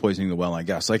how it's poisoning the well, I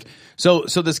guess. Like, so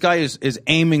this guy is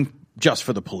aiming just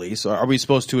for the police. Or are we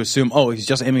supposed to assume, he's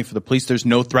just aiming for the police? There's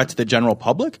no threat to the general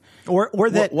public? Or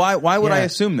that. Why would I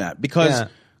assume that? Because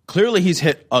clearly he's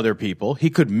hit other people. He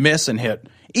could miss and hit.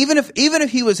 Even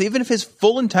if his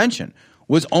full intention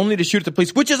was only to shoot at the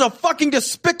police, which is a fucking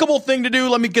despicable thing to do.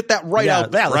 Let me get that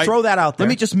out there. Let's throw that out there. Let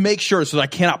me just make sure so that I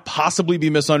cannot possibly be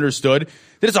misunderstood.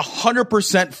 That is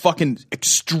 100% fucking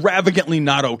extravagantly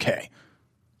not okay.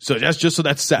 So that's just so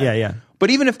that's said. Yeah. But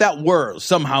even if that were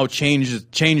somehow change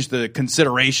the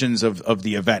considerations of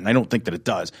the event, and I don't think that it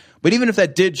does, but even if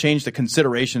that did change the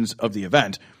considerations of the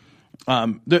event,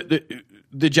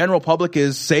 the general public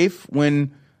is safe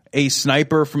when a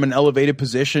sniper from an elevated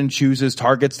position chooses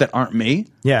targets that aren't me.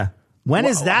 Yeah. When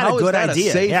is that a good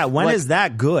idea? When is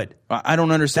that good? I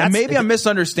don't understand. Maybe I'm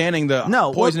misunderstanding the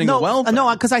poisoning the well thing. No,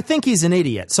 because I think he's an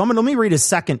idiot. So let me read his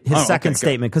second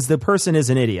statement, because the person is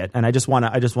an idiot, and I just want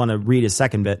to read his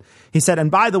second bit. He said,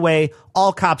 "And by the way,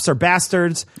 all cops are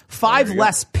bastards. 5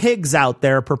 less pigs out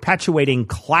there perpetuating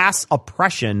class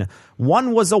oppression.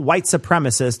 1 was a white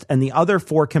supremacist, and the other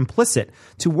 4 complicit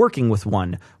to working with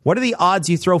one. What are the odds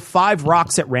you throw 5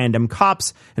 rocks at random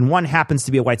cops, and 1 happens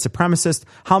to be a white supremacist?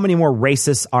 How many more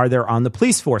racists are there on the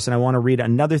police force?" And I want to read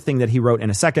another thing that he wrote in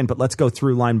a second, but let's go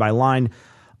through line by line.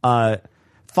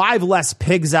 5 less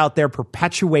pigs out there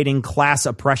perpetuating class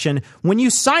oppression. When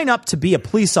you sign up to be a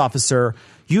police officer,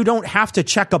 you don't have to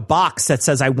check a box that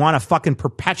says, I want to fucking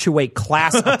perpetuate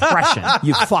class oppression,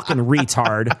 you fucking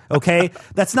retard, okay?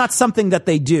 That's not something that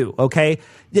they do, okay?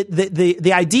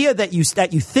 The idea that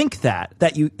you think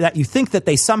that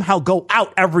they somehow go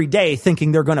out every day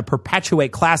thinking they're going to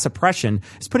perpetuate class oppression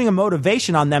is putting a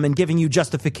motivation on them and giving you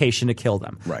justification to kill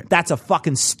them. Right. That's a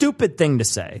fucking stupid thing to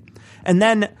say. And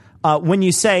then when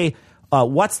you say,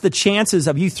 what's the chances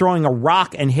of you throwing a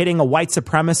rock and hitting a white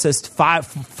supremacist,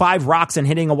 5 rocks and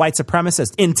hitting a white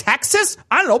supremacist in Texas?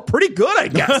 I don't know. Pretty good, I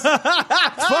guess.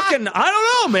 Fucking, I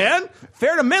don't know, man.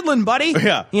 Fair to Midland, buddy.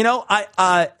 Yeah.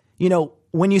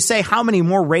 When you say how many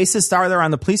more racists are there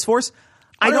on the police force,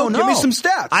 I don't know. Give me some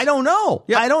stats. I don't know.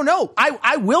 Yeah. I don't know.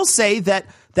 I will say that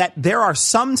there are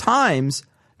some times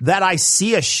that I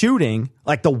see a shooting,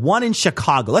 like the one in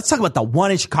Chicago. Let's talk about the one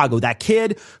in Chicago. That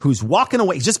kid who's walking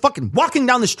away. He's just fucking walking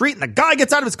down the street, and the guy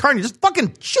gets out of his car and he just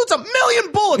fucking shoots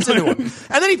 1,000,000 bullets into him.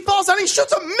 And then he falls down and he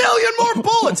shoots 1,000,000 more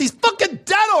bullets. He's fucking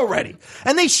dead already.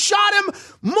 And they shot him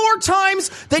more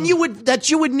times than you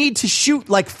would need to shoot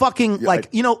like fucking, I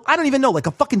don't even know, like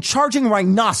a fucking charging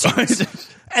rhinoceros.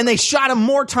 And they shot him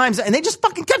more times, and they just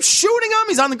fucking kept shooting him.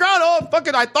 He's on the ground. Oh,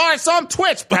 fucking, I thought I saw him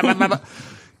twitch. Blah, blah, blah, blah.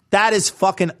 That is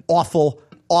fucking awful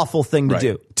thing to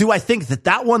do. Do I think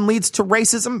that one leads to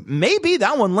racism? Maybe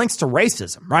that one links to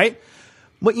racism, right?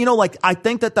 But, I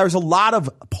think that there's a lot of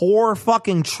poor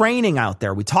fucking training out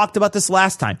there. We talked about this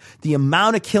last time. The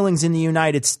amount of killings in the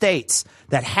United States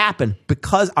that happen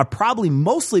are probably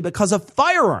mostly because of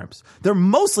firearms. They're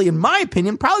mostly, in my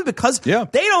opinion, probably because they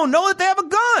don't know that they have a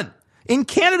gun. In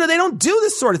Canada, they don't do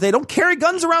this sort of thing. They don't carry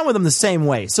guns around with them the same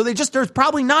way. So there's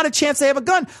probably not a chance they have a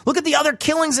gun. Look at the other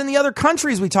killings in the other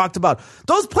countries we talked about.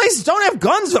 Those places don't have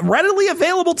guns readily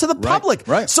available to the public.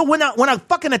 Right. So when a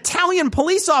fucking Italian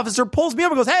police officer pulls me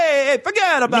over and goes, hey,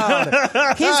 forget about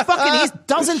it. He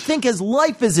doesn't think his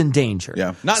life is in danger.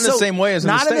 Yeah. Not in the same way as in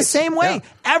the States. Not in the same way.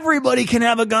 Yeah. Everybody can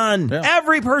have a gun. Yeah.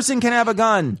 Every person can have a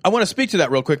gun. I want to speak to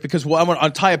that real quick because I want to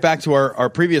tie it back to our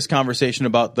previous conversation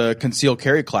about the concealed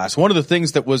carry class. One of the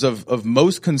things that was of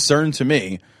most concern to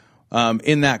me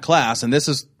in that class, and this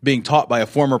is being taught by a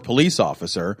former police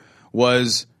officer,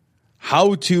 was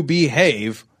how to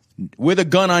behave with a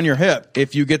gun on your hip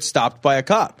if you get stopped by a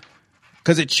cop.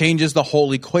 Because it changes the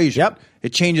whole equation. Yep.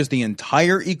 It changes the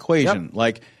entire equation.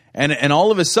 Yep. And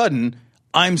all of a sudden,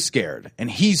 I'm scared and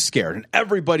he's scared and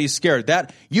everybody's scared.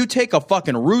 That you take a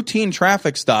fucking routine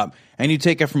traffic stop and you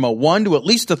take it from a 1 to at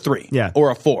least a 3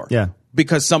 or a 4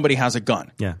 because somebody has a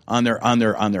gun on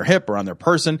their hip or on their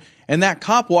person. And that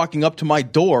cop walking up to my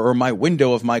door or my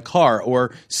window of my car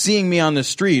or seeing me on the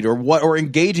street or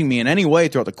engaging me in any way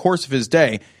throughout the course of his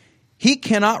day, he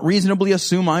cannot reasonably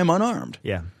assume I'm unarmed.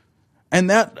 Yeah. And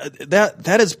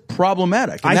that is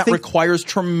problematic, and that requires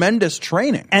tremendous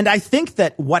training. And I think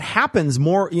that what happens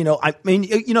more, I mean,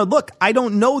 look, I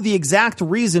don't know the exact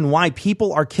reason why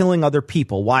people are killing other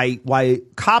people, why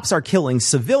cops are killing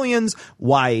civilians,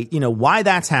 why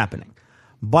that's happening.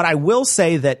 But I will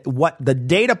say that what the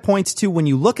data points to when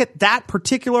you look at that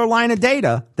particular line of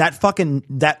data,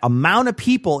 that amount of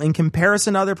people in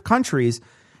comparison to other countries,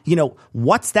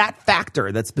 what's that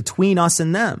factor that's between us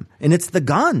and them? And it's the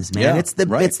guns, man. It's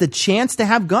the chance to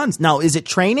have guns. Now, is it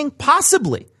training?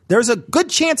 Possibly. There's a good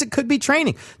chance it could be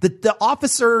training. The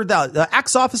officer, the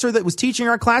ex-officer that was teaching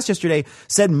our class yesterday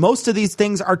said most of these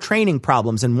things are training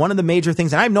problems. And one of the major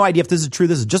things, and I have no idea if this is true,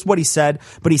 this is just what he said,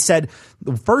 but he said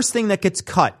the first thing that gets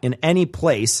cut in any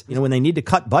place, when they need to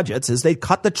cut budgets, is they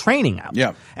cut the training out.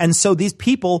 Yeah. And so these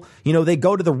people, they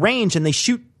go to the range and they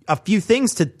shoot a few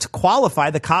things to qualify.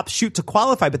 The cops shoot to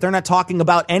qualify, but they're not talking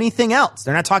about anything else.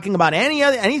 They're not talking about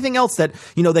anything else that,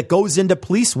 that goes into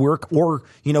police work or,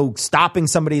 stopping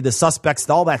somebody, the suspects,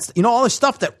 all that, all the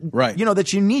stuff that,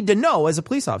 that you need to know as a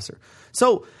police officer.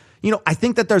 So, I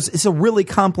think that it's a really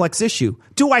complex issue.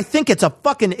 Do I think it's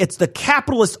it's the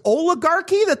capitalist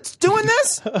oligarchy that's doing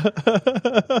this?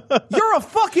 You're a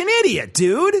fucking idiot,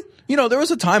 dude. There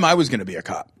was a time I was going to be a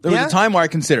cop. There was a time where I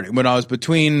considered it when I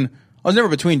was never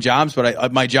between jobs,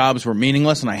 but my jobs were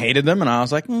meaningless and I hated them. And I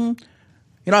was like,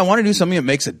 I want to do something that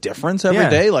makes a difference every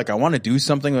day. Like I want to do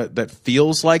something that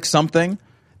feels like something.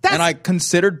 And I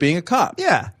considered being a cop.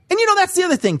 Yeah. And that's the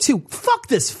other thing too. Fuck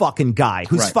this fucking guy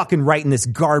who's fucking writing this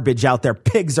garbage out there.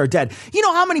 Pigs are dead. You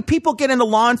know how many people get into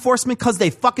law enforcement because they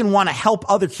fucking want to help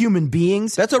other human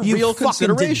beings? That's a real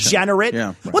consideration. Degenerate.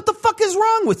 Yeah, What the fuck is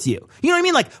wrong with you? You know what I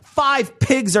mean? Like 5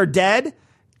 pigs are dead.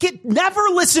 Never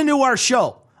listen to our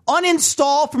show.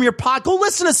 Uninstall from your pod. Go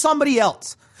listen to somebody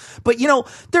else. But,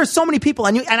 there's so many people,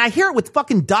 and I hear it with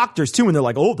fucking doctors, too, and they're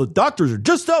like, oh, the doctors are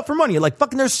just out for money. You're like,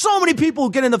 fucking, there's so many people who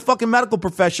get in the fucking medical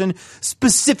profession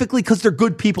specifically because they're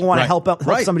good people, want to help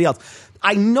somebody else.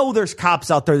 I know there's cops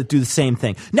out there that do the same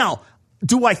thing. Now,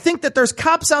 do I think that there's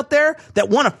cops out there that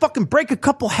want to fucking break a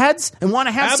couple heads and want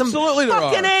to have absolutely some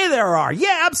fucking there are.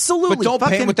 Yeah, absolutely. But don't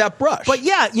paint with that brush. But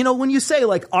yeah, when you say,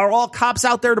 like, are all cops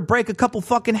out there to break a couple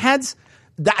fucking heads?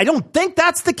 I don't think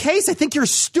that's the case. I think you're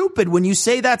stupid when you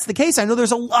say that's the case. I know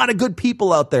there's a lot of good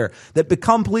people out there that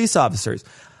become police officers.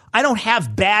 I don't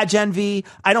have badge envy.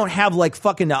 I don't have like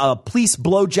fucking police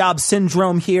blowjob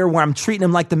syndrome here where I'm treating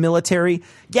them like the military.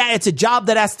 Yeah, it's a job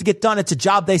that has to get done. It's a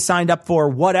job they signed up for,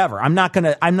 whatever. I'm not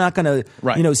gonna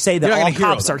say that all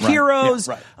cops are heroes.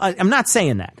 Yeah, I'm not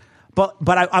saying that. But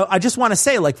I just want to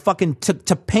say, like, fucking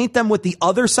to paint them with the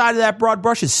other side of that broad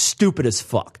brush is stupid as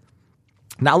fuck.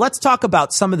 Now let's talk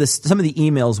about some of the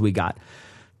emails we got.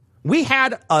 We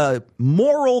had a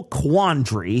moral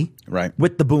quandary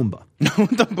with the Boomba.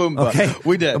 With the Boomba. Okay?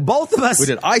 We did. Both of us. We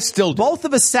did. I still do. Both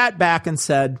of us sat back and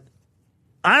said,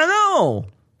 I don't know.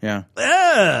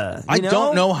 Yeah. I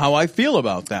don't know how I feel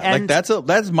about that. And like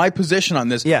that's my position on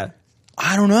this. Yeah.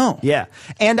 I don't know. Yeah.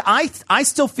 And I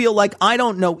still feel like I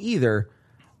don't know either.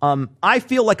 I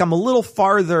feel like I'm a little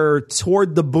farther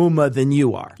toward the Boomba than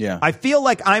you are. Yeah. I feel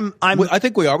like I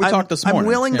think we are. We talked this morning. I'm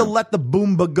willing to let the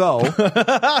Boomba go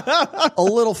a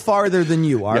little farther than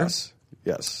you are.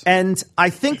 Yes. And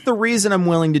I think the reason I'm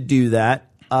willing to do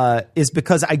that is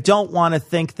because I don't want to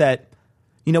think that,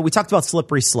 we talked about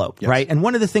slippery slope, right? And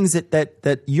one of the things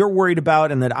that you're worried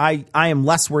about and that I am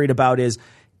less worried about is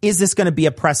this going to be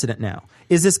a precedent now?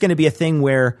 Is this going to be a thing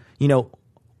where,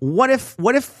 what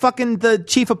if fucking the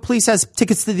chief of police has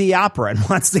tickets to the opera and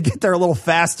wants to get there a little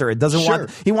faster? It doesn't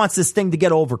he wants this thing to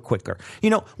get over quicker.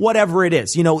 Whatever it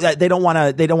is, they just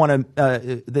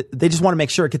want to make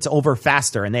sure it gets over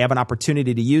faster and they have an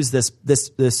opportunity to use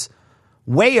this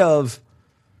way of,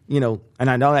 and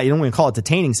I know you don't want to call it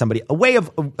detaining somebody, a way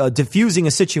of diffusing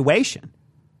a situation.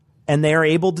 And they are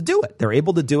able to do it. They're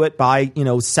able to do it by,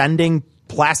 sending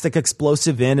plastic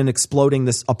explosive in and exploding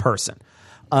a person.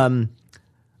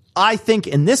 I think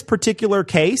in this particular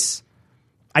case,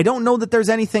 I don't know that there's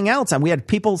anything else. And we had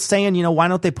people saying, why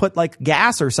don't they put like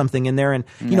gas or something in there? And,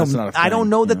 I don't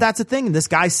know that that's a thing. And this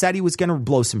guy said he was going to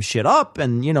blow some shit up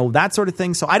and, that sort of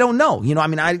thing. So I don't know.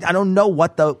 I don't know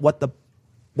what the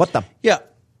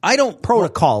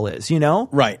protocol is,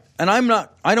 Right. And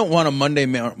I don't want a Monday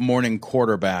morning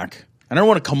quarterback and I don't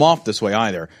want to come off this way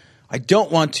either, I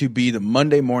don't want to be the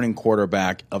Monday morning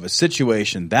quarterback of a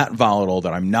situation that volatile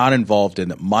that I'm not involved in,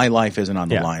 that my life isn't on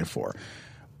the line for.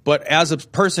 But as a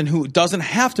person who doesn't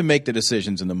have to make the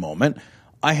decisions in the moment,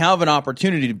 I have an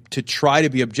opportunity to try to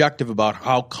be objective about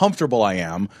how comfortable I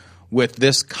am with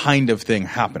this kind of thing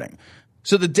happening.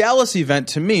 So the Dallas event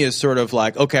to me is sort of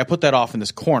like, okay, I put that off in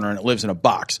this corner and it lives in a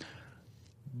box.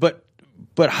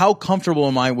 But how comfortable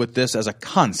am I with this as a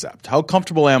concept? How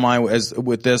comfortable am I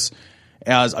with this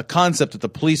as a concept that the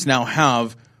police now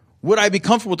have? Would I be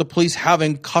comfortable with the police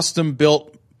having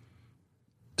custom-built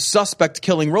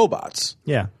suspect-killing robots?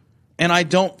 Yeah. And I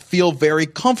don't feel very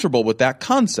comfortable with that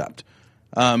concept.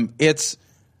 It's,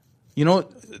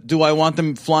 do I want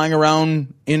them flying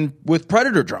around with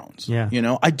Predator drones? Yeah.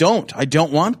 I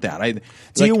don't want that.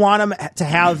 Do you want them to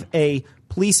have a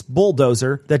police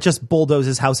bulldozer that just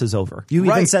bulldozes houses over? You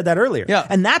even said that earlier. Yeah.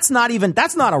 And that's not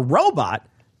a robot.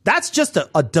 That's just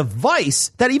a device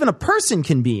that even a person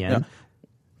can be in.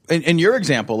 Yeah. In your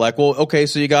example, like, well, okay,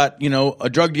 so you got, a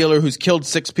drug dealer who's killed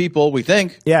 6 people, we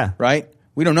think. Yeah. Right?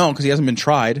 We don't know because he hasn't been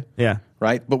tried. Yeah.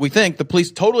 Right? But we think, the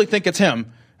police totally think it's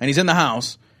him, and he's in the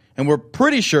house, and we're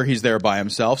pretty sure he's there by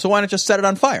himself, so why not just set it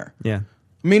on fire? Yeah.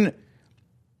 I mean,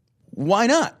 why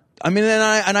not? I mean,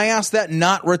 and I ask that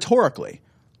not rhetorically.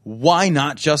 Why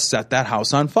not just set that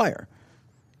house on fire?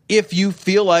 If you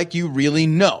feel like you really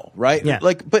know, right? Yeah.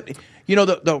 But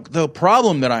the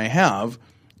problem that I have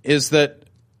is that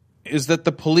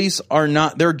the police are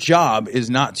not, their job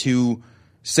is not to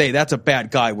say that's a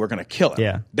bad guy, we're going to kill him.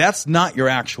 Yeah. That's not your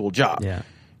actual job. Yeah.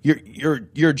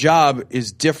 Your job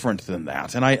is different than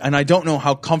that. And I don't know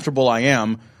how comfortable I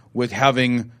am with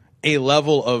having a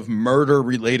level of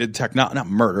murder-related technology, not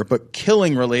murder, but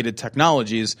killing-related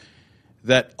technologies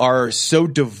that are so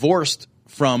divorced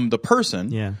from the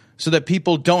person so that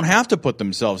people don't have to put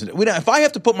themselves in it. If I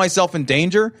have to put myself in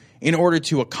danger in order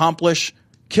to accomplish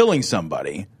killing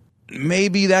somebody,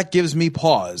 maybe that gives me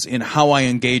pause in how I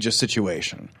engage a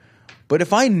situation. But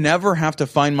if I never have to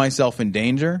find myself in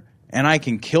danger and I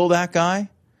can kill that guy,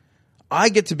 I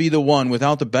get to be the one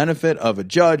without the benefit of a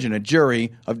judge and a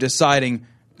jury of deciding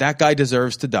that guy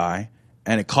deserves to die,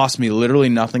 and it costs me literally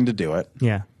nothing to do it.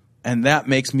 Yeah. And that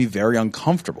makes me very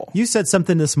uncomfortable. You said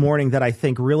something this morning that I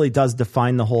think really does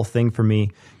define the whole thing for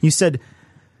me. You said,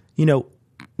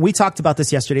 we talked about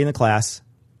this yesterday in the class.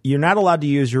 You're not allowed to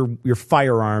use your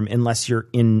firearm unless you're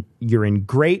in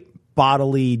great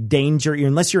bodily danger,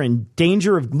 unless you're in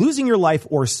danger of losing your life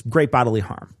or great bodily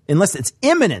harm. Unless it's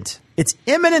imminent. It's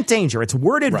imminent danger. It's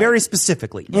worded very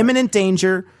specifically. Right. Imminent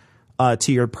danger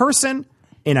to your person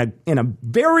in a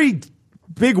very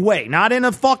big way, not in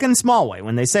a fucking small way.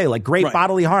 When they say like great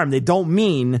bodily harm, they don't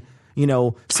mean,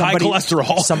 high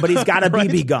cholesterol. Somebody's got a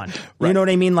BB gun. You know what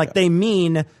I mean? Like they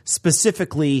mean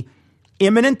specifically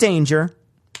imminent danger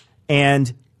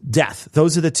and death.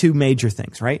 Those are the two major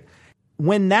things, right?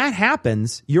 When that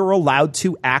happens, you're allowed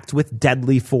to act with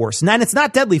deadly force. And it's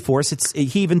not deadly force.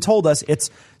 He even told us it's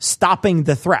stopping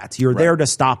the threat. You're there to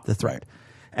stop the threat. Right.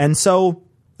 And so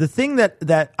the thing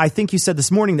that I think you said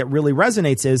this morning that really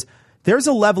resonates is there's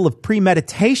a level of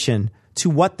premeditation to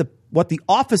what the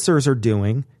officers are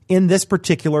doing in this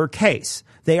particular case.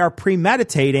 They are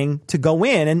premeditating to go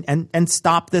in and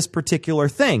stop this particular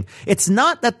thing. It's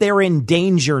not that they're in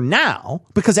danger now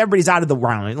because everybody's out of the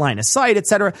line of sight, et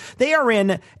cetera. They are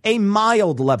in a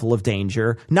mild level of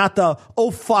danger, not the, oh,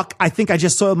 fuck, I think I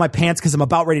just soiled my pants because I'm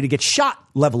about ready to get shot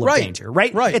level of danger,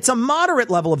 right? It's a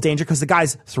moderate level of danger because the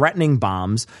guy's threatening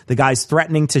bombs, the guy's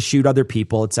threatening to shoot other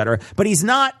people, et cetera. But he's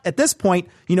not, at this point,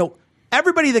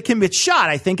 everybody that can get shot,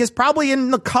 I think, is probably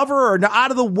in the cover or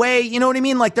out of the way. You know what I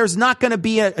mean? Like there's not going to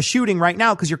be a shooting right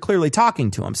now because you're clearly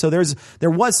talking to him. So there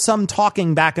was some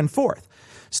talking back and forth.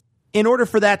 In order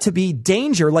for that to be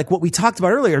danger, like what we talked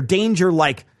about earlier, danger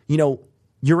like,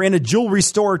 you're in a jewelry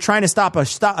store trying to stop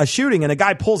a shooting and a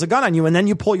guy pulls a gun on you and then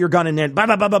you pull your gun and then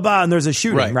and there's a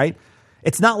shooting, right?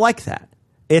 It's not like that.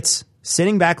 It's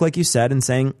sitting back, like you said, and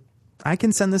saying, I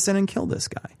can send this in and kill this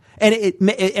guy.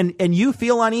 And you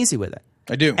feel uneasy with it.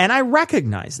 I do. And I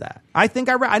recognize that. I think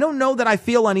I don't know that I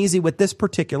feel uneasy with this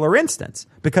particular instance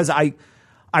because I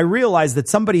realize that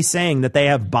somebody saying that they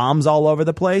have bombs all over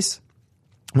the place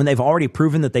when they've already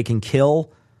proven that they can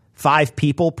kill 5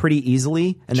 people pretty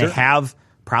easily and they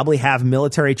probably have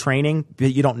military training.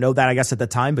 You don't know that, I guess, at the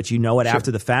time, but you know it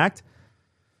after the fact.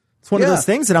 It's one of those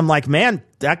things that I'm like, man,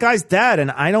 that guy's dead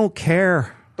and I don't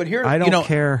care. But here, I don't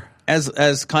care.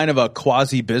 As kind of a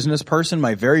quasi business person,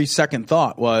 my very second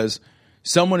thought was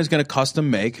someone is going to custom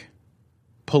make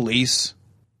police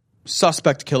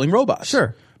suspect killing robots.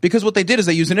 Sure. Because what they did is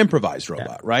they used an improvised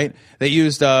robot, right? They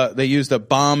used a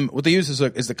bomb. What they use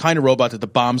is the kind of robot that the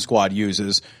bomb squad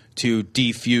uses to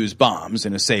defuse bombs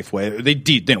in a safe way. They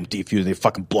don't defuse. They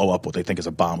fucking blow up what they think is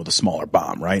a bomb with a smaller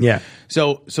bomb, right? Yeah.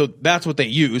 So that's what they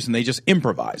used, and they just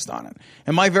improvised on it.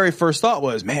 And my very first thought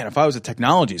was, man, if I was a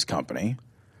technologies company,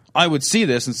 I would see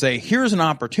this and say, here's an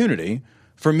opportunity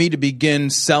for me to begin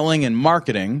selling and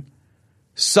marketing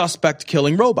suspect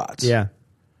killing robots. Yeah.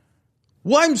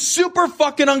 Well, I'm super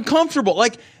fucking uncomfortable.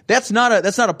 Like that's not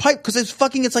a pipe because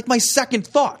it's like my second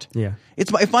thought. Yeah.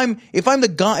 If I'm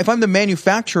the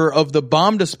manufacturer of the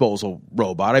bomb disposal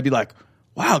robot, I'd be like,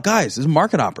 wow, guys, this is a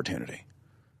market opportunity.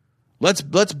 Let's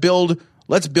build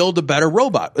a better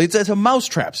robot. It's a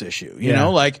mousetraps issue, you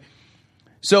know, like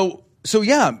so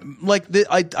yeah, like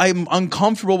I'm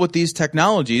uncomfortable with these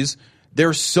technologies.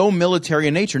 They're so military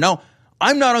in nature. Now,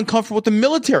 I'm not uncomfortable with the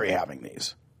military having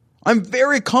these. I'm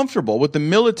very comfortable with the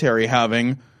military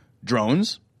having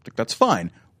drones. I think that's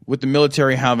fine. With the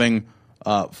military having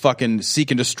fucking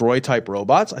seek and destroy type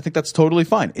robots, I think that's totally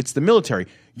fine. It's the military.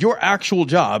 Your actual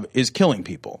job is killing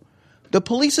people. The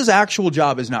police's actual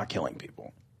job is not killing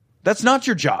people. That's not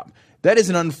your job. That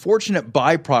is an unfortunate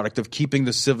byproduct of keeping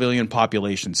the civilian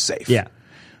population safe. Yeah.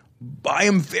 I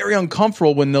am very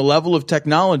uncomfortable when the level of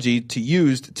technology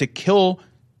used to kill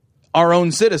our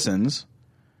own citizens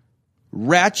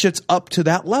ratchets up to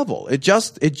that level. It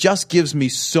just gives me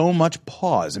so much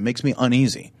pause. It makes me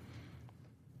uneasy.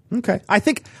 Okay. I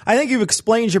think you've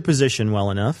explained your position well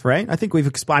enough, right? I think we've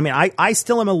explained. I mean, I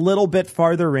still am a little bit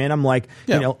farther in. I'm like,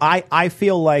 you know, I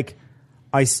feel like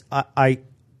I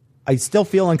still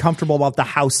feel uncomfortable about the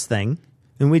house thing.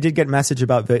 And we did get a message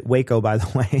about Waco, by the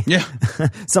way. Yeah.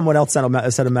 Someone else sent a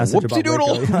message about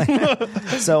Waco.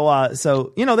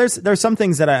 So you know, there's some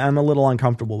things that I'm a little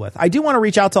uncomfortable with. I do want to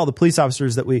reach out to all the police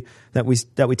officers that we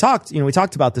talked. You know, we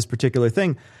talked about this particular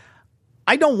thing.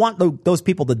 I don't want those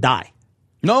people to die.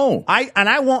 No. I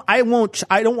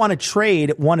don't want to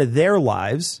trade one of their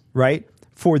lives, right,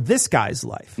 for this guy's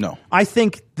life. No. I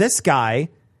think this guy,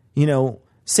 you know,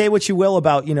 say what you will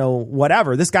about, you know,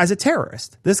 whatever. This guy's a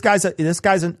terrorist. This guy's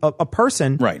a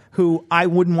person right. who I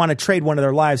wouldn't want to trade one of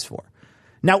their lives for.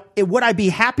 Now, would I be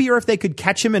happier if they could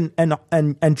catch him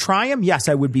and try him? Yes,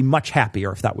 I would be much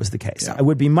happier if that was the case. Yeah. I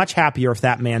would be much happier if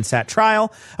that man sat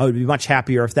trial. I would be much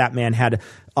happier if that man had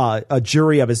a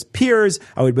jury of his peers.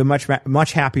 I would be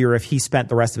much happier if he spent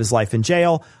the rest of his life in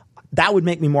jail. That would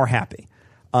make me more happy.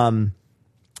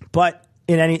 But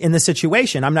in this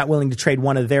situation, I'm not willing to trade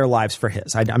one of their lives for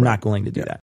his. I'm not willing to do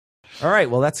that. All right.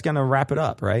 Well, that's going to wrap it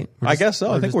up, right? I guess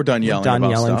so. I think we're done yelling.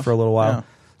 About stuff. For a little while. Yeah.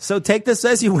 So take this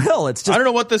as you will. It's just I don't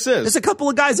know what this is. It's a couple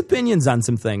of guys' opinions on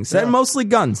some things. Yeah. Mostly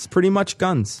guns. Pretty much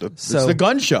guns. It's the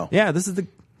gun show. Yeah. This is the. Do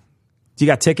you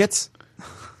got tickets?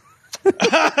 All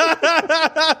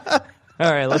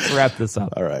right. Let's wrap this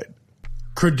up. All right.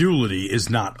 Credulity is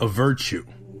not a virtue.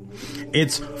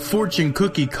 It's fortune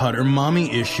cookie cutter, mommy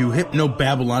issue, hypno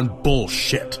Babylon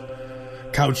bullshit.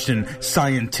 Couched in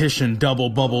scientician, double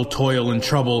bubble, toil and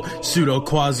trouble, pseudo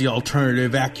quasi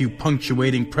alternative,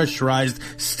 acupunctuating, pressurized,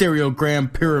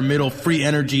 stereogram, pyramidal, free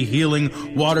energy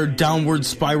healing, water downward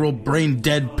spiral, brain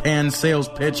deadpan sales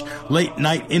pitch, late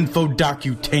night info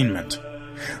docutainment.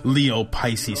 Leo,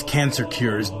 Pisces, cancer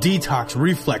cures, detox,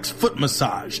 reflex, foot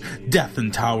massage, death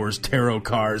and towers, tarot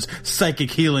cards, psychic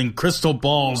healing, crystal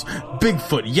balls,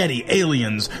 Bigfoot, Yeti,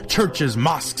 aliens, churches,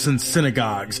 mosques and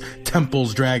synagogues,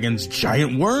 temples, dragons,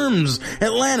 giant worms,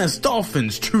 Atlantis,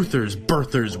 dolphins, truthers,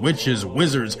 birthers, witches,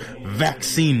 wizards,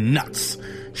 vaccine nuts,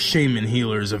 shaman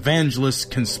healers, evangelists,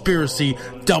 conspiracy,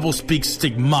 doublespeak,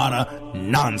 stigmata,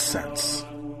 nonsense.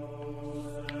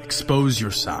 Expose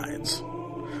your sides.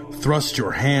 Thrust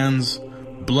your hands,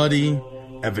 bloody,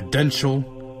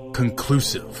 evidential,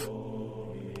 conclusive.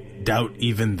 Doubt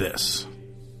even this.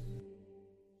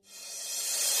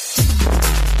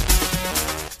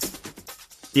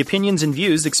 The opinions and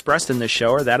views expressed in this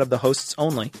show are that of the hosts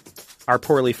only. Our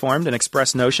poorly formed and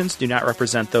expressed notions do not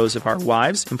represent those of our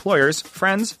wives, employers,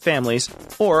 friends, families,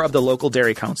 or of the local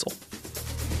dairy council.